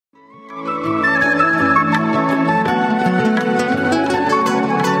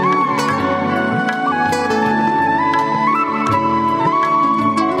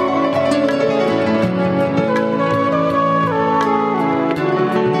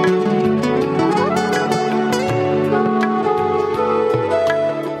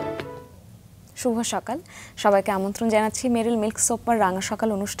শুভ সকাল সবাইকে আমন্ত্রণ জানাচ্ছি মেরিল মিল্ক সোপার রাঙা সকাল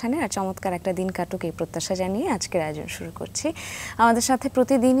অনুষ্ঠানে আর চমৎকার একটা দিন কাটুক এই প্রত্যাশা জানিয়ে আজকের আয়োজন শুরু করছি। আমাদের সাথে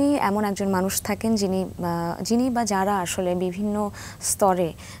প্রতিদিনই এমন একজন মানুষ থাকেন যিনি বা যারা আসলে বিভিন্ন স্তরে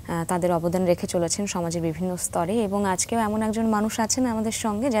তাদের অবদান রেখে চলেছেন সমাজের বিভিন্ন স্তরে, এবং আজকেও এমন একজন মানুষ আছেন আমাদের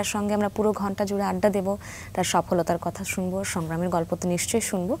সঙ্গে যার সঙ্গে আমরা পুরো ঘন্টা জুড়ে আড্ডা দেব, তার সফলতার কথা শুনবো, সংগ্রামের গল্প তো নিশ্চয়ই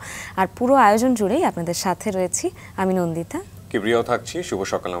শুনবো, আর পুরো আয়োজন জুড়েই আপনাদের সাথে রয়েছি আমি নন্দিতা। কেব্রিয়াও থাকছি। শুভ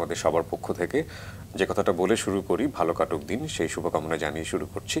সকাল আমাদের সবার পক্ষ থেকে। যে কথাটা বলে শুরু করি, ভালো কাটুক দিন, সেই শুভকামনা জানিয়ে শুরু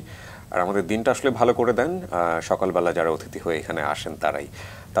করছি। আর আমাদের দিনটা আসলে ভালো করে দেন সকালবেলা যারা অতিথি হয়ে এখানে আসেন তারাই।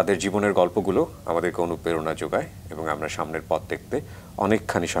 তাদের জীবনের গল্পগুলো আমাদেরকে অনুপ্রেরণা যোগায় এবং আমরা সামনের পথ দেখতে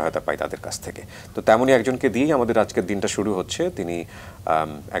অনেকখানি সহায়তা পাই তাদের কাছ থেকে। তো তেমনই একজনকে দিয়েই আমাদের আজকের দিনটা শুরু হচ্ছে। তিনি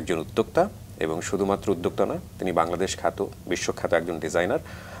একজন উদ্যোক্তা, এবং শুধুমাত্র উদ্যোক্তা না, তিনি বাংলাদেশ খ্যাত, বিশ্বখ্যাত একজন ডিজাইনার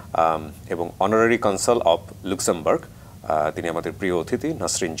এবং অনারারি কনসাল অফ লুক্সেমবার্গ। তিনি আমাদের প্রিয় অতিথি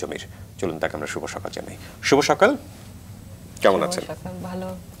নাসরিন জমির। চলুন তাকে আমরা শুভ সকাল জানাই। শুভ সকাল, কেমন আছেন? ভালো।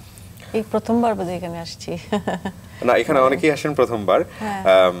 এই প্রথমবার বোধহয় এখানে আসছি। না, এখানে অনেকেই আসেন প্রথমবার,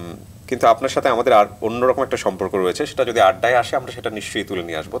 কিন্তু আপনার সাথে আমাদের আর অন্যরকম একটা সম্পর্ক রয়েছে। সেটা যদি আড্ডায় আসে আমরা সেটা নিশ্চয়ই তুলে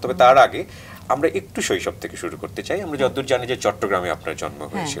নিয়ে আসবো। তবে তার আগে আমরা একটু শৈশব থেকে শুরু করতে চাই। আমরা যতদূর জানি যে চট্টগ্রামে আপনার জন্ম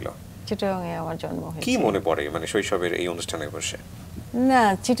হয়েছিল। চিটাগংয়ে আমার জন্ম হয়েছে। কি মনে পড়ে মানে শৈশবের এই অনুষ্ঠানে বসে? না,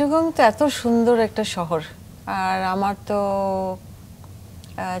 চিটাগং তো এত সুন্দর একটা শহর, আর আমার তো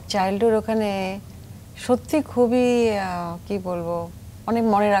চাইল্ডহুড ওখানে সত্যি খুবই কি বলবো, অনেক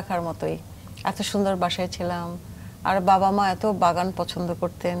মনে রাখার মতোই। এত সুন্দর বাসায় ছিলাম, আর বাবা মা এত বাগান পছন্দ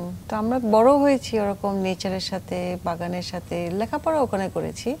করতেন, তো আমরা বড় হয়েছি ওরকম নেচারের সাথে, বাগানের সাথে। লেখাপড়া ওখানে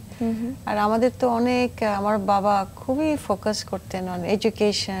করেছি। আর আমাদের তো অনেক, আমার বাবা খুবই ফোকাস করতেন on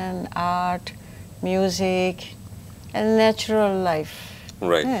education, art, music and natural life.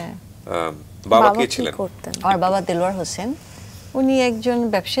 বাবা কি ছিলেন? আমার বাবা দেলোয়ার হোসেন, উনি একজন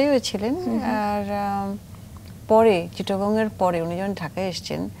ব্যবসায়ীও ছিলেন। আর পরে চিটাগংয়ের পরে উনি যখন ঢাকায়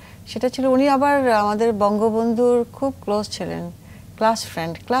এসেছেন, সেটা ছিল উনি আবার আমাদের বঙ্গবন্ধুর খুব ক্লোজ ছিলেন, ক্লাস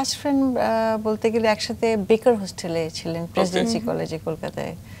ফ্রেন্ড বলতে গেলে একসাথে বেকার হোস্টেলে ছিলেন প্রেসিডেন্সি কলেজে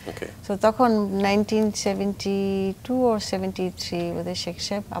কলকাতায়। তো তখন 1972 or 73 বোধহয় শেখ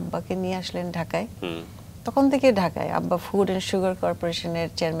সাহেব আব্বাকে নিয়ে আসলেন ঢাকায়। তখন থেকে ঢাকায় আব্বা ফুড অ্যান্ড সুগার কর্পোরেশনের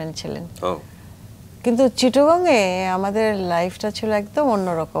চেয়ারম্যান ছিলেন। কিন্তু চিটাগংয়ে আমাদের লাইফটা ছিল একদম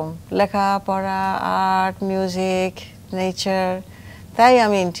অন্যরকম, লেখাপড়া, আর্ট, মিউজিক, নেচার। তাই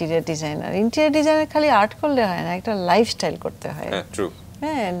আমি ইন্টেরিয়র ডিজাইনার খালি আর্ট করলে হয় না, একটা লাইফস্টাইল করতে হয়।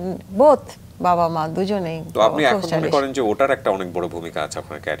 হ্যাঁ, বোথ বাবা মা দুজনেই। তো আপনি এখন মনে করেন যে ওটার একটা অনেক বড় ভূমিকা আছে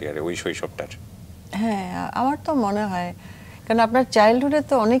আপনার ক্যারিয়ারে, ওই শৈশবটার? হ্যাঁ, আমার তো মনে হয়, কারণ আপনার চাইল্ডহুডে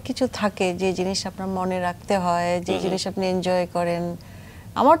তো অনেক কিছু থাকে যে জিনিস আপনার মনে রাখতে হয়, যে জিনিস আপনি এনজয় করেন।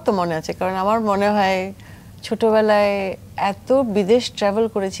 আমার তো মনে আছে, কারণ আমার মনে হয় ছোটবেলায় এত বিদেশ ট্রাভেল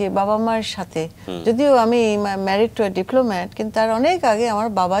করেছি বাবা মার সাথে। যদিও আমি ম্যারিড টু এ ডিপ্লোম্যাট, কিন্তু তার অনেক আগে আমার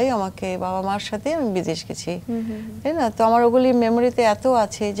বাবাই আমাকে, বাবা মার সাথে আমি বিদেশ গেছি, তাই না? তো আমার ওগুলি মেমোরিতে এত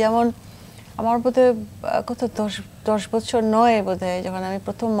আছে। যেমন আমার বোধহয় কত 10 বছর নয় বোধহয়, যখন আমি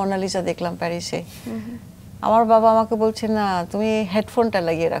প্রথম মোনালিসা দেখলাম প্যারিসে, আমার বাবা আমাকে বলছে, না তুমি হেডফোনটা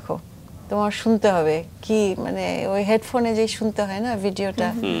লাগিয়ে রাখো, তোমার শুনতে হবে। কি মানে ওই হেডফোনে যে শুনতে হয় না ভিডিওটা,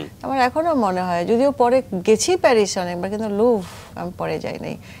 আমার এখনো মনে হয়। যদিও পরে গেছি প্যারিস অনেকবার, কিন্তু লুভ আমি পরে যাই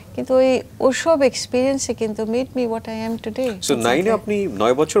নাই। কিন্তু ওসব এক্সপেরিয়েন্সে কিন্তু made me what I am today. So 9 এ আপনি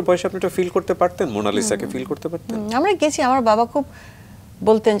 9 বছর বয়সে আপনি এটা ফিল করতে পারতেন, মোনালিসাকে ফিল করতে পারতেন? আমরা গেছি, আমার বাবা খুব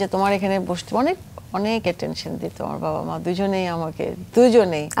বলতেন যে তোমার এখানে বসতে, অনেক অ্যাটেনশন দিত আমার বাবা মা দুজনেই আমাকে,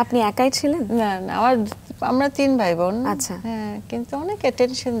 দুজনেই। আপনি একাই ছিলেন? না, আমরা 3 ভাই বোন। আচ্ছা, হ্যাঁ, কিন্তু অনেক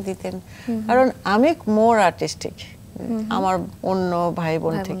অ্যাটেনশন দিতেন, কারণ আমি মোর আর্টিস্টিক আমার অন্য ভাই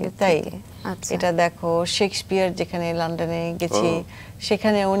বোন থেকে। তাই এটা দেখো, শেক্সপিয়ার যেখানে লন্ডনে গেছি,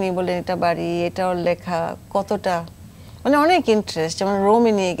 সেখানে উনি বলেন এটা বাড়ি, এটা ওর লেখা, কতটা মানে অনেক ইন্টারেস্ট। যেমন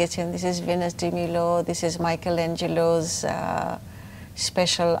রোমে নিয়ে গেছেন, this is venous D মিলো, this is Michael অ্যাঞ্জেলোস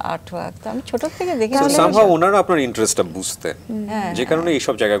special artwork. তো আমি ছোট থেকে দেখি, সামহাউ ওনারা আপনার ইন্টারেস্টটা বুঝতেন, যে কারণে এই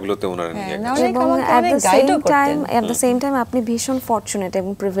সব জায়গাগুলোতে ওনারা নিয়ে গেছেন। এবং এট দ্য সেম টাইম আপনি ভীষণ ফরচুনেট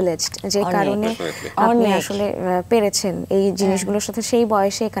এবং প্রিভিলেজড, যে কারণে আপনি আসলে পেরেছেন এই জিনিসগুলোর সাথে সেই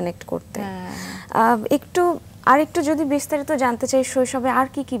বয়সে কানেক্ট করতে। একটু যদি বিস্তারিত জানতে চাই, শৈশবে আর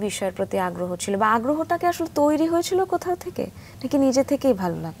কি কি বিষয়ের প্রতি আগ্রহ ছিল, বা আগ্রহটাকে আসলে তৈরি হয়েছিল কোথাও থেকে, নাকি নিজে থেকেই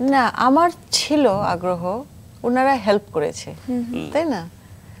ভালো লাগতো? না, আমার ছিল আগ্রহ, ওনারা হেল্প করেছে, তাই না?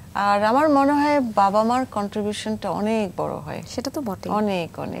 আর আমার মনে হয় বাবা মার কন্ট্রিবিউশনটা অনেক বড় হয়। সেটা তো বটে, অনেক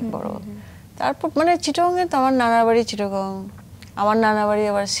অনেক বড়। তারপর মানে চিটাগংয়ে তো আমার নানার বাড়ি চিটাগং, আমার নানা বাড়ি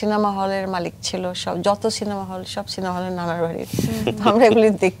আবার সিনেমা হলের মালিক ছিল, সব যত সিনেমা হল সব সিনেমা হলের নানার বাড়ির। আমরা এগুলি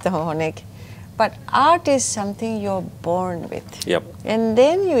দেখতাম অনেক। But art is something you're born with. Yep. And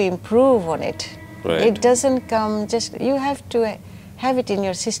then you improve on it. Right. It doesn't come just, you have to have it in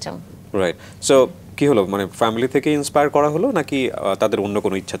your system. Right so কি হলো মানে ফ্যামিলি থেকে ইন্সপায়ার করা হলো নাকি তাদের অন্য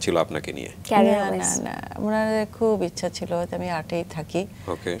কোনো ইচ্ছা ছিল আপনাকে নিয়ে? ক্যারিয়ার না না ওনাদের খুব ইচ্ছা ছিল যে আমি আর্টেই থাকি।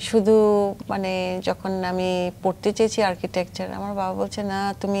 ওকে। শুধু মানে যখন আমি পড়তে চেয়েছি আর্কিটেকচার, আমার বাবা বলছে না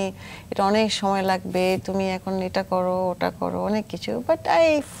তুমি এটা অনেক সময় লাগবে, তুমি এখন এটা করো ওটা করো অনেক কিছু, but I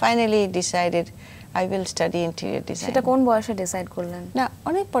finally decided I will study interior design. সেটা কোন বয়সে ডিসাইড করলেন? না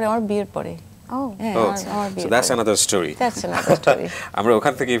অনেক পরে, আমার বিয়ের পরে। So that's another story. That's another story. আমরা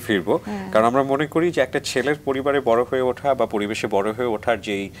ওখান থেকেই ফিরবো, কারণ আমরা মনে করি যে একটা ছেলের পরিবারে বড় হয়ে ওঠা বা পরিবেশে বড় হয়ে ওঠার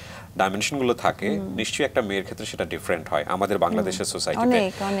যেই ডাইমেনশনগুলো থাকে নিশ্চয়ই একটা মেয়ের ক্ষেত্রে সেটা ডিফারেন্ট হয় আমাদের বাংলাদেশের সোসাইটিতে।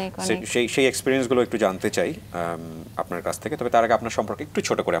 সেই এক্সপেরিয়েন্সগুলো একটু জানতে চাই আপনার কাছ থেকে। তবে তার আগে আপনার সম্পর্কে একটু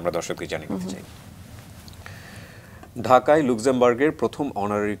ছোট করে আমরা দর্শকদের জানিয়ে দিতে চাই। ঢাকায় লুক্সেমবার্গের প্রথম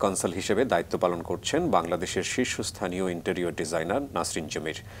অনারারি কনসাল হিসেবে দায়িত্ব পালন করছেন বাংলাদেশের শীর্ষস্থানীয় ইন্টেরিয়র ডিজাইনার নাসরিন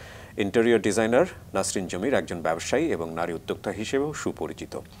জমির। ইন্টেরিয়র ডিজাইনার নাসরিন জমির একজন ব্যবসায়ী এবং নারী উদ্যোক্তা হিসেবেও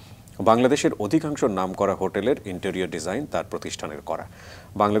সুপরিচিত। বাংলাদেশের অধিকাংশ নামকরা হোটেলের ইন্টেরিয়র ডিজাইন তার প্রতিষ্ঠানের করা।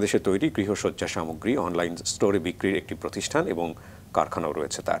 বাংলাদেশে তৈরি গৃহসজ্জা সামগ্রী অনলাইন স্টোরে বিক্রির একটি প্রতিষ্ঠান এবং কারখানাও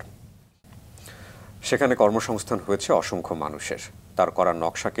রয়েছে তার। সেখানে কর্মসংস্থান হয়েছে অসংখ্য মানুষের। তার করা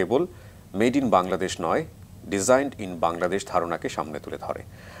নকশা কেবল মেড ইন বাংলাদেশ নয়, ডিজাইনড ইন বাংলাদেশ ধারণাকে সামনে তুলে ধরে।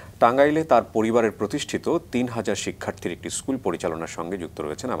 টাঙ্গাইলে তার পরিবারের প্রতিষ্ঠিত ৩,০০০ শিক্ষার্থীর একটি স্কুল পরিচালনার সঙ্গে যুক্ত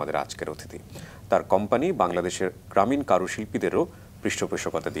রয়েছেন আমাদের আজকের অতিথি। তার কোম্পানি বাংলাদেশের গ্রামীণ কারুশিল্পীদেরও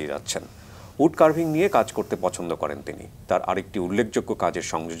পৃষ্ঠপোষকতা দিয়ে যাচ্ছেন। উড কার্ভিং নিয়ে কাজ করতে পছন্দ করেন তিনি। তার আরেকটি উল্লেখযোগ্য কাজের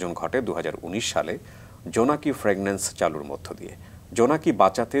সংযোজন ঘটে ২০১৯ সালে জোনাকি ফ্র্যাগন্যান্স চালুর মধ্য দিয়ে। জোনাকি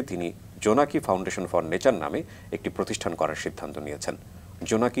বাঁচাতে তিনি জোনাকি ফাউন্ডেশন ফর নেচার নামে একটি প্রতিষ্ঠান করার সিদ্ধান্ত নিয়েছেন।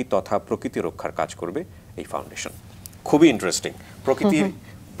 জোনাকি তথা প্রকৃতি রক্ষার কাজ করবে এই ফাউন্ডেশন। খুবই ইন্টারেস্টিং।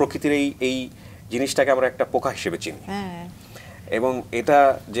 প্রকৃতির এই জিনিসটাকে আমরা একটা পোকা হিসেবে চিনি, এবং এটা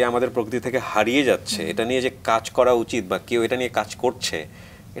যে আমাদের প্রকৃতি থেকে হারিয়ে যাচ্ছে এটা নিয়ে যে কাজ করা উচিত বা কেউ এটা নিয়ে কাজ করছে,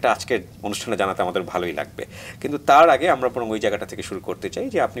 এটা আজকের অনুষ্ঠানে জানাতে আমাদের ভালোই লাগবে। কিন্তু তার আগে আমরা বরং ওই জায়গাটা থেকে শুরু করতে চাই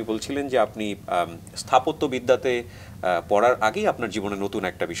যে আপনি বলছিলেন যে আপনি স্থাপত্যবিদ্যাতে পড়ার আগেই আপনার জীবনে নতুন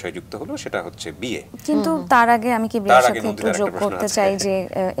একটা বিষয় যুক্ত হলো, সেটা হচ্ছে বিয়ে। কিন্তু তার আগে আমি কি বিয়ের সাথে একটু যোগ করতে চাই যে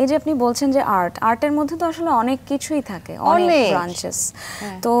এই যে আপনি বলছেন যে আর্টের মধ্যে তো আসলে অনেক কিছুই থাকে, অনেক ব্রাঞ্চেস।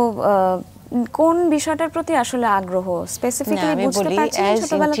 তো কোন বিষয়টার প্রতি আসলে আগ্রহ স্পেসিফিক্যালি বুঝতে পারছেন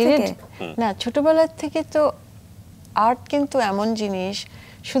ছোটবেলা থেকে? না, ছোটবেলা থেকে তো আর্ট কিন্তু এমন জিনিস,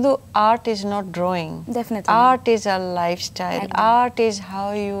 শুধু art is not drawing, art is a lifestyle, art is how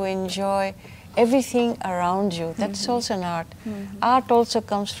you enjoy everything around you. That's also an art. Art also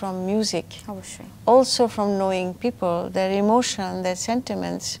comes from music, also from knowing people, their emotion, their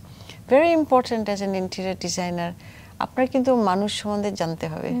sentiments. Very important as an interior designer. আপনার কিন্তু মানুষ সম্বন্ধে জানতে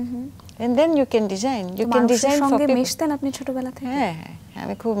হবে, and then you can design. You can design for people. মিশতেন আপনি ছোটবেলা থেকে? হ্যাঁ,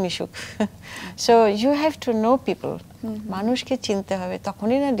 আমি খুব মিশুক। So you have to know people. মানুষকে চিনতে হবে,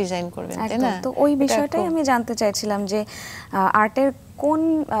 তখনই না ডিজাইন করবেন, তাই না? তো ওই বিষয়টাই আমি জানতে চাইছিলাম যে আর্টের কোন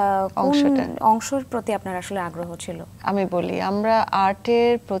অংশের প্রতি আপনার আসলে আগ্রহ ছিল? আমি বলি, আমরা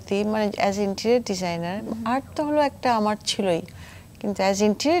আর্টের প্রতি মানে অ্যাজ ইন্টেরিয়র ডিজাইনার, আর্ট তো হলো একটা আমার ছিলই, কিন্তু অ্যাজ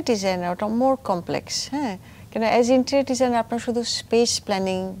ইন্টেরিয়র ডিজাইনার ওটা মোর কমপ্লেক্স। হ্যাঁ, কেন অ্যাজ ইন্টেরিয়র ডিজাইনার আপনার শুধু স্পেস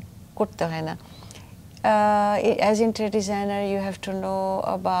প্ল্যানিং করতে হয় না। As interior designer you have to know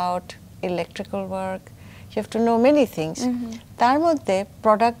about electrical work, you have to know many things. তার মধ্যে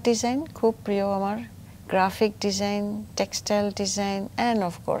প্রোডাক্ট ডিজাইন খুব প্রিয় আমার, graphic design, textile design, end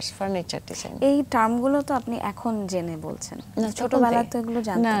of course furniture design. এই টার্মগুলো তো আপনি এখন জেনে বলছেন, ছোটবেলায় তো এগুলো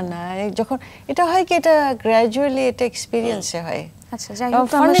জানতেন না? না, যখন এটা হয় কি, এটা গ্র্যাজুয়ালি এটা এক্সপেরিয়েন্সে হয়। আচ্ছা, যাই হোক,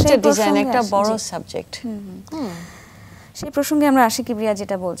 ফার্নিচার ডিজাইন একটা বড় সাবজেক্ট। সেই প্রসঙ্গে আমরা আসি, কিবরিয়া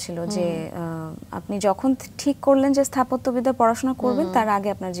যেটা বলছিল যে আপনি যখন ঠিক করলেন যে স্থাপত্যবিদ্যা পড়াশোনা করবেন, তার আগে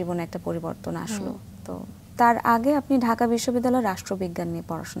আপনার জীবনে একটা পরিবর্তন আসলো। তো তার আগে আপনি ঢাকা বিশ্ববিদ্যালয়ে রাষ্ট্রবিজ্ঞান নিয়ে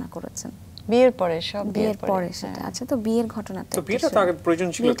পড়াশোনা করেছেন। বিয়ের পরে, সব বিয়ের পরে সেটা। আচ্ছা, তো বিয়ের ঘটনাটা তো বিয়েটা তো আগে প্রয়োজন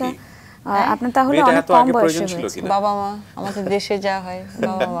ছিল কি? আপনার তাহলে অনেক কম বয়সে হয়েছে। বাবা মা, আমাদের দেশে যা হয়,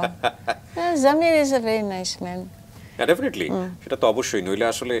 বাবা মা। Jamir is a very nice man. Definitely, সেটা তো অবশ্যই। নইলে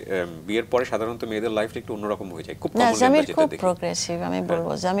আসলে বিয়ের পরে সাধারণত মেয়েদের লাইফটা একটু অন্যরকম হয়ে যায়। খুব কমন। জামির খুব প্রোগ্রেসিভ, আমি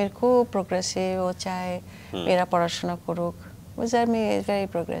বলবো জামির খুব প্রোগ্রেসিভ। ও চায় মেয়েরা পড়াশোনা করুক। Jamir is very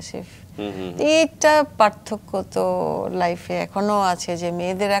progressive. এইটা পার্থক্য তো লাইফে এখনো আছে, যে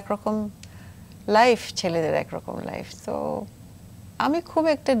মেয়েদের একরকম লাইফ, ছেলেদের একরকম লাইফ। তো আমি খুব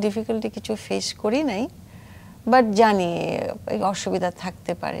একটা ডিফিকাল্টি কিছু ফেস করি নাই, বাট জানি অসুবিধা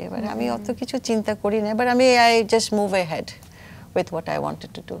থাকতে পারে। এবার আমি অত কিছু চিন্তা করি না, বাট আমি I just move ahead with what I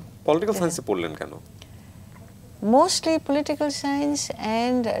wanted to do. Political সায়েন্সে পড়লেন কেন? Mostly political science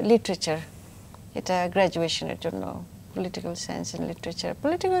and literature. এটা গ্র্যাজুয়েশনের জন্য, political science and literature.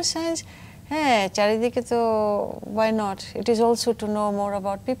 Political science, হ্যাঁ, চারিদিকে তো why not, it is also to know more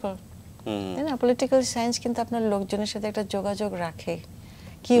about people, তাই না? পলিটিক্যাল সায়েন্স কিন্তু আপনার লোকজনের সাথে একটা যোগাযোগ রাখে,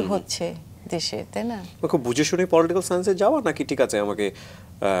 কি হচ্ছে দেশে, তাই না? খুব বুঝে শুনে পলিটিক্যাল সায়েন্সে যাওয়া নাকি ঠিক আছে আমাকে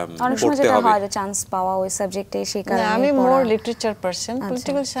অনেক সময় যেটা হয় যে চান্স পাওয়া ওই সাবজেক্টে সেই কারণে আমি মোর লিটারেচার পারসন,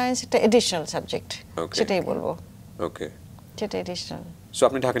 পলিটিক্যাল সায়েন্স একটা এডিশনাল সাবজেক্ট, সেটাই বলবো। ওকে, যেটা এডিশনাল। সো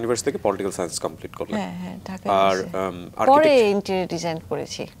আপনি ঢাকা ইউনিভার্সিটি থেকে পলিটিক্যাল সায়েন্স কমপ্লিট করলেন? হ্যাঁ হ্যাঁ, ঢাকা। আর পরে ইন্টেরিয়র ডিজাইন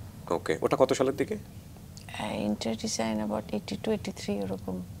করেছি। ওকে, ওটা কত সালের দিকে? ইন্টেরিয়র ডিজাইন অ্যাবাউট 82 83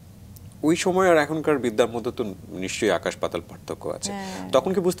 এরকম। ওই সময় আর এখনকার বিদ্যার মধ্যে তো নিশ্চয়ই আকাশ পাতাল পার্থক্য আছে। তখন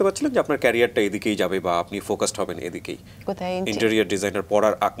কি বুঝতে পারছিলেন যে আপনার ক্যারিয়ারটা এদিকেই যাবে বা আপনি ফোকাসড হবেন এদিকেই? কোথায়? ইন্টেরিয়র ডিজাইনার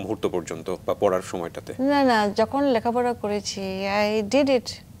পড়ার আগ মুহূর্ত পর্যন্ত বা পড়ার সময়টাতে? না না, যখন লেখাপড়া করেছি I did it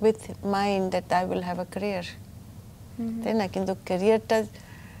with mind that I will have a career, তাই না? কিন্তু ক্যারিয়ারটা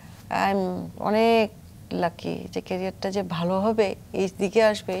আই এম অনেক লাকি যে ক্যারিয়ারটা যে ভালো হবে, এই দিকে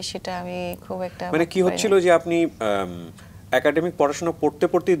আসবে, সেটা আমি খুব একটা মানে কি হচ্ছিল যে আপনি একাডেমিক পড়াশোনা পড়তে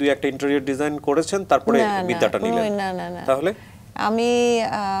পড়তেই দুই একটা ইন্টেরিয়র ডিজাইন করেছেন, তারপরে বিদ্যাটা নিলেন? না না না, তাহলে আমি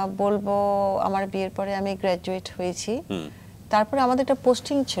বলবো আমার বিয়ের পরে আমি গ্র্যাজুয়েট হয়েছি, তারপরে আমাদের একটা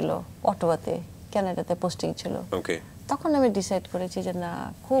পোস্টিং ছিল অটোয়াতে, কানাডাতে পোস্টিং ছিল। ওকে, তখন আমি ডিসাইড করেছি যে না,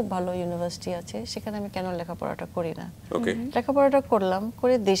 খুব ভালো ইউনিভার্সিটি আছে, সেখানে আমি কেন লেখাপড়াটা করি না। ওকে, লেখাপড়াটা করলাম,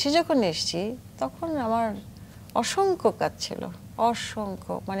 করে দেশে যখন এসেছি তখন আমার অসংখ্য কাজ ছিল,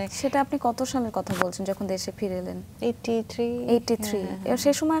 অসংখ্য। মানে সেটা আপনি কত সালের কথা বলছেন যখন দেশে ফিরে এলেন? 83। এর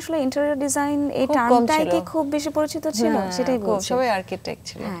সেই সময় আসলে ইন্টেরিয়র ডিজাইন এই টার্মটাই কি খুব বেশি পরিচিত ছিল? সেটাই বলছি, সবাই আর্কিটেক্ট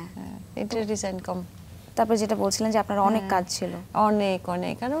ছিল, ইন্টেরিয়র ডিজাইন কম। তারপর যেটা বলছিলেন যে আপনার অনেক কাজ ছিল। অনেক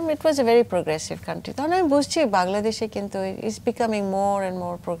অনেক, কারণ ইট ওয়াজ এ ভেরি প্রোগ্রেসিভ কান্ট্রি। তখন আমি বুঝছি বাংলাদেশে কিন্তু it's becoming more and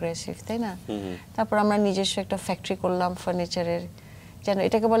more progressive, তাই না? তারপর আমরা নিজস্ব একটা ফ্যাক্টরি করলাম ফার্নিচারের, যেন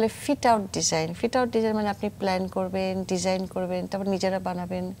এটাকে বলে fit out design. Fit out design মানে আপনি প্ল্যান করবেন, ডিজাইন করবেন, তারপর নিজেরা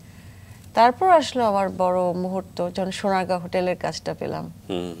বানাবেন। তারপর আসলো আমার বড় মুহূর্ত যখন সোনারগাঁ হোটেলের কাজটা পেলাম।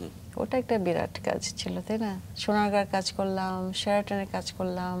 ওটা একটা বিরাট কাজ ছিল, তাই না? সোনারগাঁর কাজ করলাম, শেরাটনের কাজ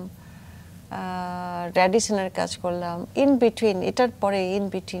করলাম, র্যাডিসনের কাজ করলাম, ইন বিটুইন, এটার পরে ইন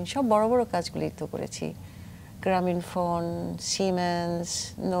বিটুইন সব বড় বড় কাজগুলি তো করেছি। গ্রামীণ ফোন, সিমেন্স,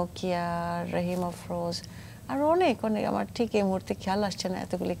 নোকিয়া, রহিম আফরোজ, আর অনেক অনেক, আমার ঠিক এই মুহূর্তে খেয়াল আসছে না,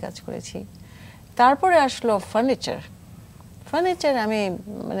 এতগুলি কাজ করেছি। তারপরে আসলো ফার্নিচার। ফার্নিচার আমি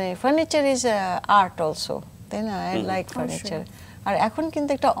মানে ফার্নিচার ইজ আর্ট অলসো, তাই না? I like furniture. আর এখন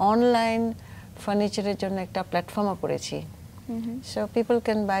কিন্তু একটা অনলাইন ফার্নিচারের জন্য একটা প্ল্যাটফর্মও করেছি। So people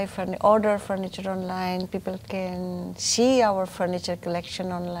can buy order furniture online, people can see our furniture collection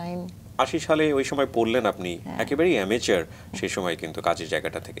online. 80 সালে ওই সময় পড়লেন আপনি, একেবারেই অ্যামেচার সেই সময় কিন্তু কাজের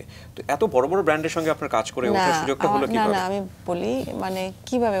জায়গাটা থেকে। তো এত বড় বড় ব্র্যান্ডের সঙ্গে আপনার কাজ করে ওঠার সুযোগটা হলো কিভাবে? না, আমি বলি মানে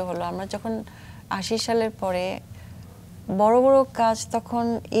কিভাবে হলো। আমরা যখন 80 সালের পরে বড় বড় কাজ, তখন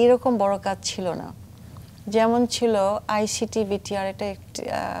এরকম বড় কাজ ছিল না। যেমন ছিল আইসিটি বিটিআর, এটা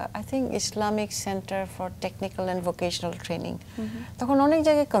I think Islamic centre for technical and vocational training. তখন অনেক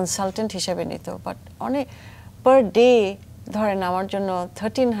জায়গায় কনসালটেন্ট হিসেবে নিত, বাট অনেক পার ডে, ধরেন আমার জন্য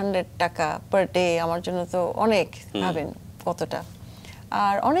 1300 টাকা পার ডে, আমার জন্য তো অনেক, ভাবেন কতটা।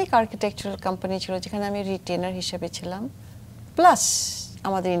 আর অনেক আর্কিটেকচারাল কোম্পানি ছিল যেখানে আমি রিটেনার হিসেবে ছিলাম, প্লাস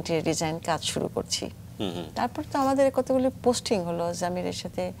আমাদের ইন্টেরিয়র ডিজাইন কাজ শুরু করছি। তারপর তো আমাদের কতগুলি পোস্টিং হলো জামিরের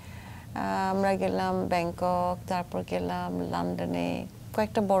সাথে, আমরা গেলাম ব্যাংকক, তারপর গেলাম লন্ডনে,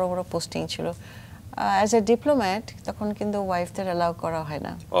 কয়েকটা বড় বড় পোস্টিং ছিল। অ্যাজ এ ডিপ্লোম্যাট তখন কিন্তু ওয়াইফদের অ্যালাউ করা হয়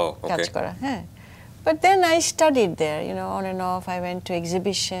না কাজ করা, হ্যাঁ। But then I studied there, you know, on and off. I went to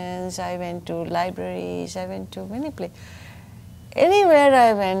exhibitions, I went to libraries, I went to many places. Anywhere I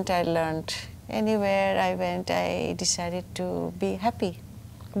went, I learned. Anywhere I went, I decided to be happy.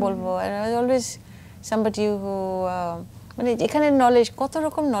 Bolbo, and I was always somebody who মানে এখানে knowledge, কত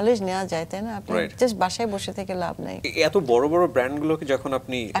রকম knowledge নেওয়া যায়, তাই না? আপনি just বাসায় বসে থেকে লাভ নাই। এত বড় বড় ব্র্যান্ডগুলোকে যখন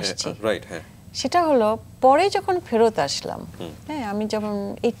আপনি রাইট, হ্যাঁ, সেটা হলো পরে যখন ফেরত আসলাম, হ্যাঁ, আমি যখন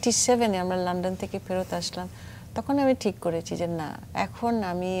 87-এ আমরা লন্ডন থেকে ফেরত আসলাম, তখন আমি ঠিক করেছি যে না, এখন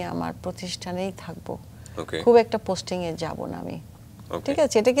আমি আমার প্রতিষ্ঠানেই থাকবো, খুব একটা পোস্টিং এ যাব না আমি, ঠিক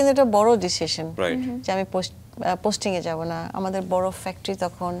আছে? এটা কিন্তু একটা বড় ডিসিশন যে আমি পোস্টিং এ যাব না। আমাদের বড় ফ্যাক্টরি,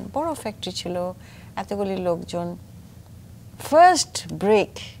 তখন বড় ফ্যাক্টরি ছিল, এতগুলি লোকজন। First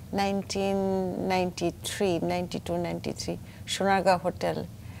break 1992-93 Sonargaon hotel.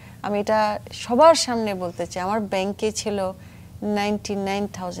 আমি এটা সবার সামনে বলতে চাই, আমার ব্যাংকে ছিল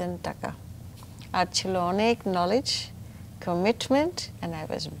 99,000 টাকা, আর ছিল অনেক knowledge, commitment, and I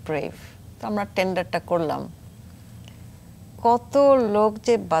was brave. তো আমরা টেন্ডারটা করলাম, কত লোক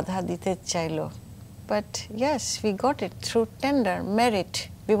যে বাধা দিতে চাইলো, but yes, we got it through tender, merit,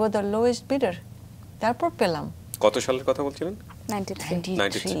 we were the lowest বিডার। তারপর পেলাম। কত সালের কথা বলছিলেন?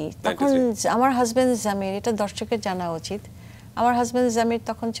 93 তখন আমার হাজবেন্ড জামির, এটা দর্শকের জানা উচিত, আমার হাজবেন্ড জামির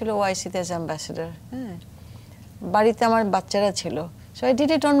তখন ছিল ওআইসিতে অ্যাজ অ্যাম্বাসেডর। হ্যাঁ, বাড়িতে আমার বাচ্চারা ছিল। So I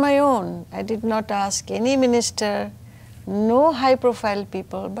did it on my own. I did not ask any minister, no high profile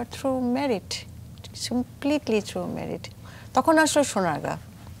people, but through merit, completely through merit. তখন আসলো সোনারগাঁ,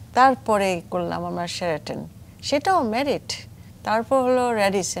 তারপরে করলাম আমার শেরাটন, সেটাও মেরিট। তারপর হলো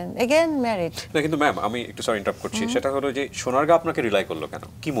রেডিসন, এগেন মেরিট। না কিন্তু ম্যাম আমি একটু সরি ইন্টারাপ্ট করছি, সেটা হলো যে সোনারগাঁ আপনাকে রিলাই করলো কেন,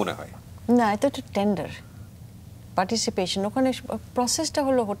 কি মনে হয়? না, এটা তো টেন্ডার পার্টিসিপেশন। ওখানে প্রসেসটা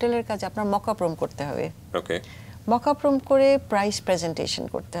হলো হোটেলের কাজ, আপনার মকআপ করতে হবে। ওকে, মকআপ করে প্রাইস প্রেজেন্টেশন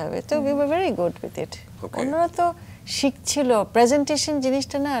করতে হবে। তো we were very good with it. অন্যরা তো শিখছিল প্রেজেন্টেশন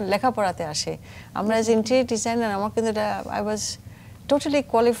জিনিসটা, না লেখাপড়াতে আসে। আমরা এজ ইন্টেরিয়র ডিজাইনার, আমার কিন্তু I was totally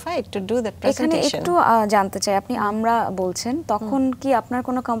qualified to do that এখানে presentation. একটু জানতে চাই, আপনি আমরা বলছেন, তখন কি আপনার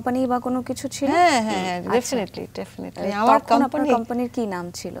কোনো কোম্পানি বা কোনো কিছু ছিল? হ্যাঁ হ্যাঁ, ডেফিনেটলি আমার কোম্পানির কি নাম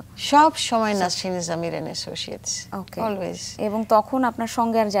ছিল? সব সময় Nasrin, Jamir and associates, always. এবং তখন আপনার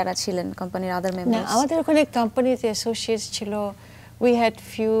সঙ্গে আর যারা ছিলেন কোম্পানির আদার মেম্বারস? না, আমাদের ওখানে কোম্পানিতে অ্যাসোসিয়েটস ছিল। We had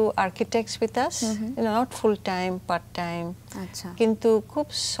few architects with us, you know, not full time, part time. আচ্ছা, কিন্তু খুব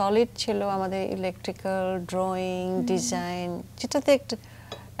সলিড ছিল আমাদের ইলেকট্রিক্যাল, ড্রয়িং, ডিজাইন, যেটাতে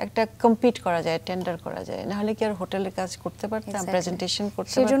একটা কম্পিট করা যায়, টেন্ডার করা যায়। না হলে কি আর হোটেলের কাজ করতে পারতাম, প্রেজেন্টেশন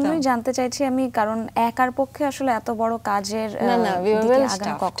করতে পারতাম? সেজন্যই জানতে চাইছি আমি, কারণ একার পক্ষে আসলে এত বড় কাজের না, we were well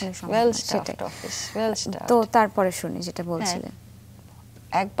staffed, well staffed office, well staffed. তো তারপরে শুনি যেটা বলছিলেন।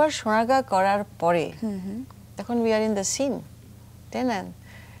 একবার সোনারগাঁ করার পরে তখন we are in the scene, তাই না?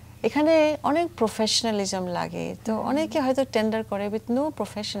 এখানে অনেক প্রফেশনালিজম লাগে, তো অনেকে হয়তো টেন্ডার করে with no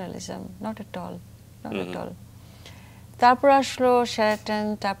professionalism, not at all, not at all. তারপর আসলো শেরাটন,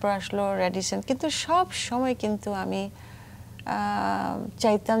 তারপর আসলো রেডিসন। কিন্তু সব সময় কিন্তু আমি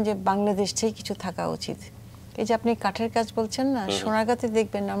চাইতাম যে বাংলাদেশেই কিছু থাকা উচিত। এই যে আপনি কাঠের কাজ বলছেন না, সোনারগাঁতে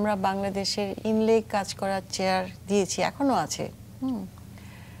দেখবেন আমরা বাংলাদেশের ইনলে কাজ করার চেয়ার দিয়েছি, এখনো আছে।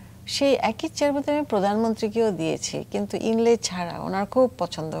 সেই একই চেয়ার মধ্যে আমি প্রধানমন্ত্রীকেও দিয়েছি, কিন্তু ইনলে ছাড়া। ওনার খুব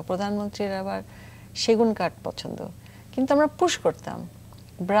পছন্দ, প্রধানমন্ত্রীর আবার সেগুন কাঠ পছন্দ। কিন্তু আমরা পুশ করতাম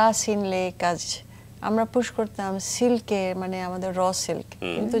ব্রাস ইনলে কাজ, আমরা পুশ করতাম সিল্কে, মানে আমাদের র সিল্ক।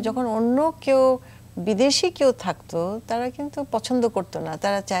 কিন্তু যখন অন্য কেউ, বিদেশি কেউ থাকতো, তারা কিন্তু পছন্দ করতো না,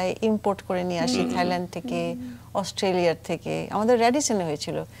 তারা চায় ইম্পোর্ট করে নিয়ে আসি থাইল্যান্ড থেকে, অস্ট্রেলিয়ার থেকে। আমাদের রেডিসনে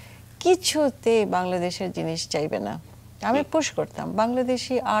হয়েছিল, কিছুতে বাংলাদেশের জিনিস চাইবে না। আমি পুশ করতাম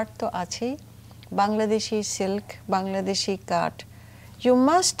বাংলাদেশি আর্ট তো আছেই, বাংলাদেশি সিল্ক, বাংলাদেশি কাঠ। You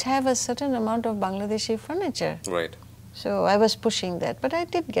must have a certain amount of Bangladeshi furniture. Right. So I was pushing that, but I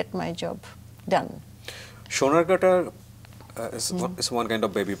did get my job done. সোনারগাঁটা is one kind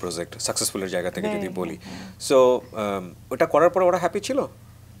of baby project, সাকসেসফুলের জায়গা থেকে যদি বলি। So ওটা করার পর ওরা হ্যাপি ছিল?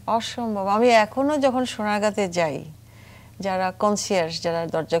 অসম্ভব। আমি এখনো যখন সোনারগাঁতে যাই, যারা কনসিয়ার্জ, যারা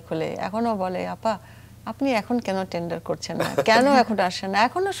দরজা খুলে, এখনো বলে, আপা আপনি এখন কেন টেন্ডার করছেন না, কেন এখন আসেন না?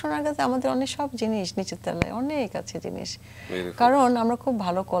 এখনো সোনারগাঁতে আমাদের অনেক সব জিনিস নিচের তলায় অনেক আছে জিনিস, কারণ আমরা খুব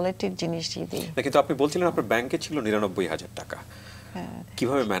ভালো কোয়ালিটির জিনিস দিই। কিন্তু আপনি বলছিলেন আপনার ব্যাংকে ছিল 99,000 টাকা,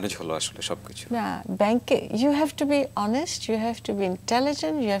 কিভাবে ম্যানেজ হলো আসলে সবকিছু? না, ব্যাংকে you have to be honest, you have to B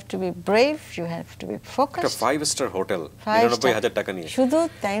intelligent, you have to B brave, you have to B focused. একটা 5-স্টার হোটেল 99,000 টাকা নিয়ে? শুধু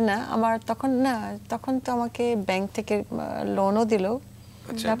তাই না, আমার তখন তো আমাকে ব্যাংক থেকে লোনও দিল।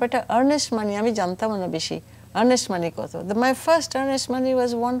 তারপর একটা আর্নেস্ট মানি, আমি জানতাম না বেশি আর্নেস্ট মানি কত। My first Ernst money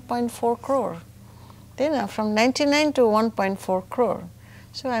was 1.4 crore, তাই না? From 99 to 1.4 crore.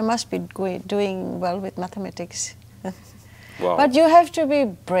 So I must be doing well with mathematics. Wow. But you have to be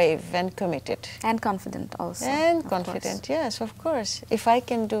brave and committed. And confident also. And confident, yes, of course. If I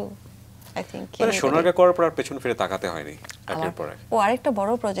can do, I think. মানে সোনারগাঁ করার পর আর পেছন ফিরে তাকাতে হয়নি একের পর এক? ও আরেকটা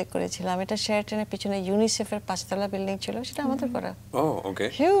বড় প্রজেক্ট করেছিলাম, এটা শেরাটনের পিছনে ইউনিসেফের 5তলা বিল্ডিং ছিল, সেটা আমাদের করা। ও ওকে,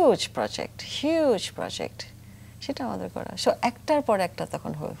 হিউজ প্রজেক্ট, সেটা আমাদের করা। সো একটার পর একটা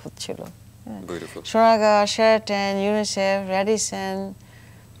তখন হচ্ছিল। সোনারগাঁ, শেরাটন, ইউনিসেফ, রেডিসন,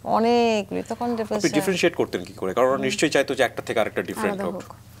 অনেকগুলি। তখন আপনি ডিফারেন্সিয়েট করতেন কি করে? কারণ নিশ্চয়ই চাইতো যে একটা থেকে আরেকটা ডিফারেন্ট হোক।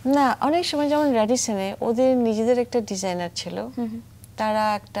 না, অনেক সময় যেমন রেডিসনে ওদের নিজেদের একটা ডিজাইনার ছিল, তারা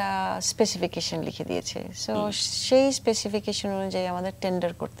একটা স্পেসিফিকেশন লিখে দিয়েছে। সো সেই স্পেসিফিকেশন অনুযায়ী আমাদের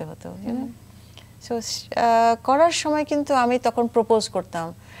টেন্ডার করতে হতো। সো করার সময় কিন্তু আমি তখন প্রপোজ করতাম,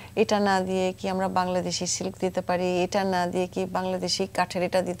 এটা না দিয়ে কি আমরা বাংলাদেশি সিল্ক দিতে পারি, এটা না দিয়ে কি বাংলাদেশি কাঠের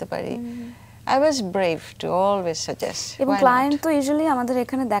এটা দিতে পারি। I was brave to always suggest. এবং ক্লায়েন্ট তো ইউজুয়ালি আমাদের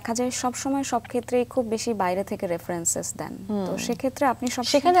এখানে দেখা যায় সব সময় সব ক্ষেত্রেই খুব বেশি বাইরে থেকে রেফারেন্সেস দেন, তো সেক্ষেত্রে আপনি সব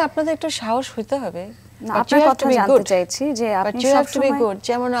সেখানে আপনাদের একটু সাহস হইতে হবে। না, আপনার কথা জানতে চাইছি যে আপনি সব সময় সবসময়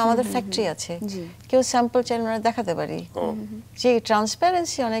যেমন আমাদের ফ্যাক্টরি আছে, কেউ স্যাম্পল চাইলে আমরা দেখাতে পারি, যে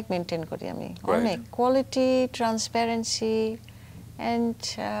ট্রান্সপারেন্সি অনেক মেনটেন করি আমি, অনেক quality, transparency, and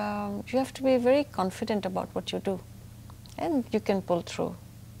you have to be very confident about what you do and you can pull through.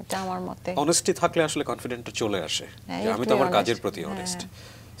 এটা আমার মতে অনেস্টি থাকলে আসলে কনফিডেন্টটা চলে আসে যে আমি তো আমার কাজের প্রতি অনেস্ট,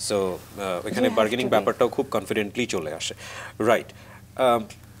 সো এখানে বার্গেনিং ব্যাপারটাও খুব কনফিডেন্টলি চলে আসে, রাইট?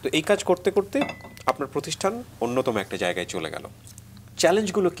 তো এই কাজ করতে করতে আপনার প্রতিষ্ঠান অন্যতম একটা জায়গায় চলে গেল,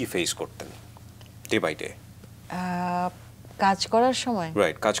 চ্যালেঞ্জগুলো কি ফেস করতেন ডে বাই ডে কাজ করার সময়?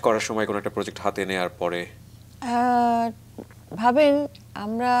 রাইট, কাজ করার সময় কোনো একটা প্রজেক্ট হাতে নেওয়ার পরে ভাবেন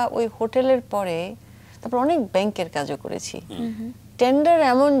আমরা ওই হোটেলের পরে তারপর অনেক ব্যাংকের কাজও করেছি। টেন্ডার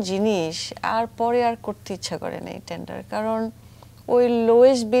এমন জিনিস আর পরে আর করতে ইচ্ছা করে না টেন্ডার, কারণ ওই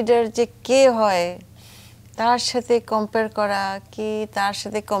লোয়েস্ট বিডার যে কে হয় তার সাথে কম্পেয়ার করা কি তার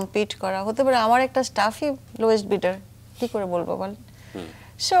সাথে কম্পিট করা, হতে পারে আমার একটা স্টাফই লোয়েস্ট বিডার, কি করে বলবো বল?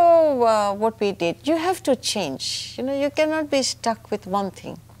 So what we did, you have to change, you know, you cannot be stuck with one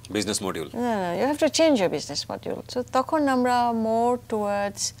thing. Business module. No, you have to change your business module. So তখন আমরা more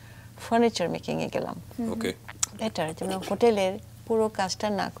towards furniture making এ গেলাম। Okay. Better, যেমন হোটেলের পুরো কাজটা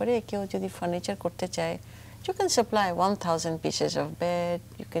না করে কেউ যদি ফার্নিচার করতে চায়, you can supply 1000 pieces of bed,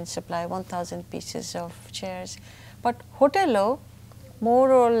 you can supply 1000 pieces of chairs, but হোটেলও more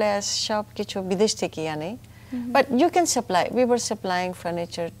or less সব কিছু বিদেশ থেকে আনে, but you can supply, we were supplying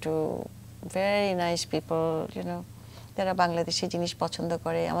furniture to very nice people, you know, যারা বাংলাদেশি জিনিস পছন্দ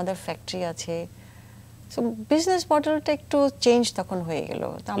করে, আমাদের ফ্যাক্টরি আছে। সো বিজনেস মডেলটা একটু চেঞ্জ তখন হয়ে গেল,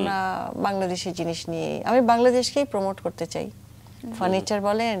 তো আমরা বাংলাদেশি জিনিস নিয়ে, আমি বাংলাদেশকেই প্রমোট করতে চাই, ফার্নিচার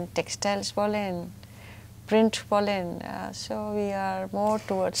বলেন, টেক্সটাইলস বলেন, প্রিন্ট বলেন, so we are more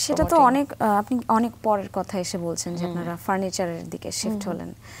towards. সেটা তো অনেক আপনি অনেক পরের কথা এসে বলছেন যে আপনারা ফার্নিচারের দিকে শিফট হলেন।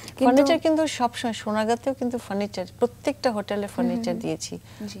 ফার্নিচার কিন্তু সবসময় সোনাগাতেও কিন্তু ফার্নিচার, প্রত্যেকটা হোটেলে ফার্নিচার দিয়েছি,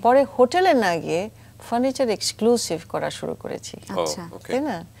 পরে হোটেলে না গিয়ে ফার্নিচার এক্সক্লুসিভ করা শুরু করেছি, তাই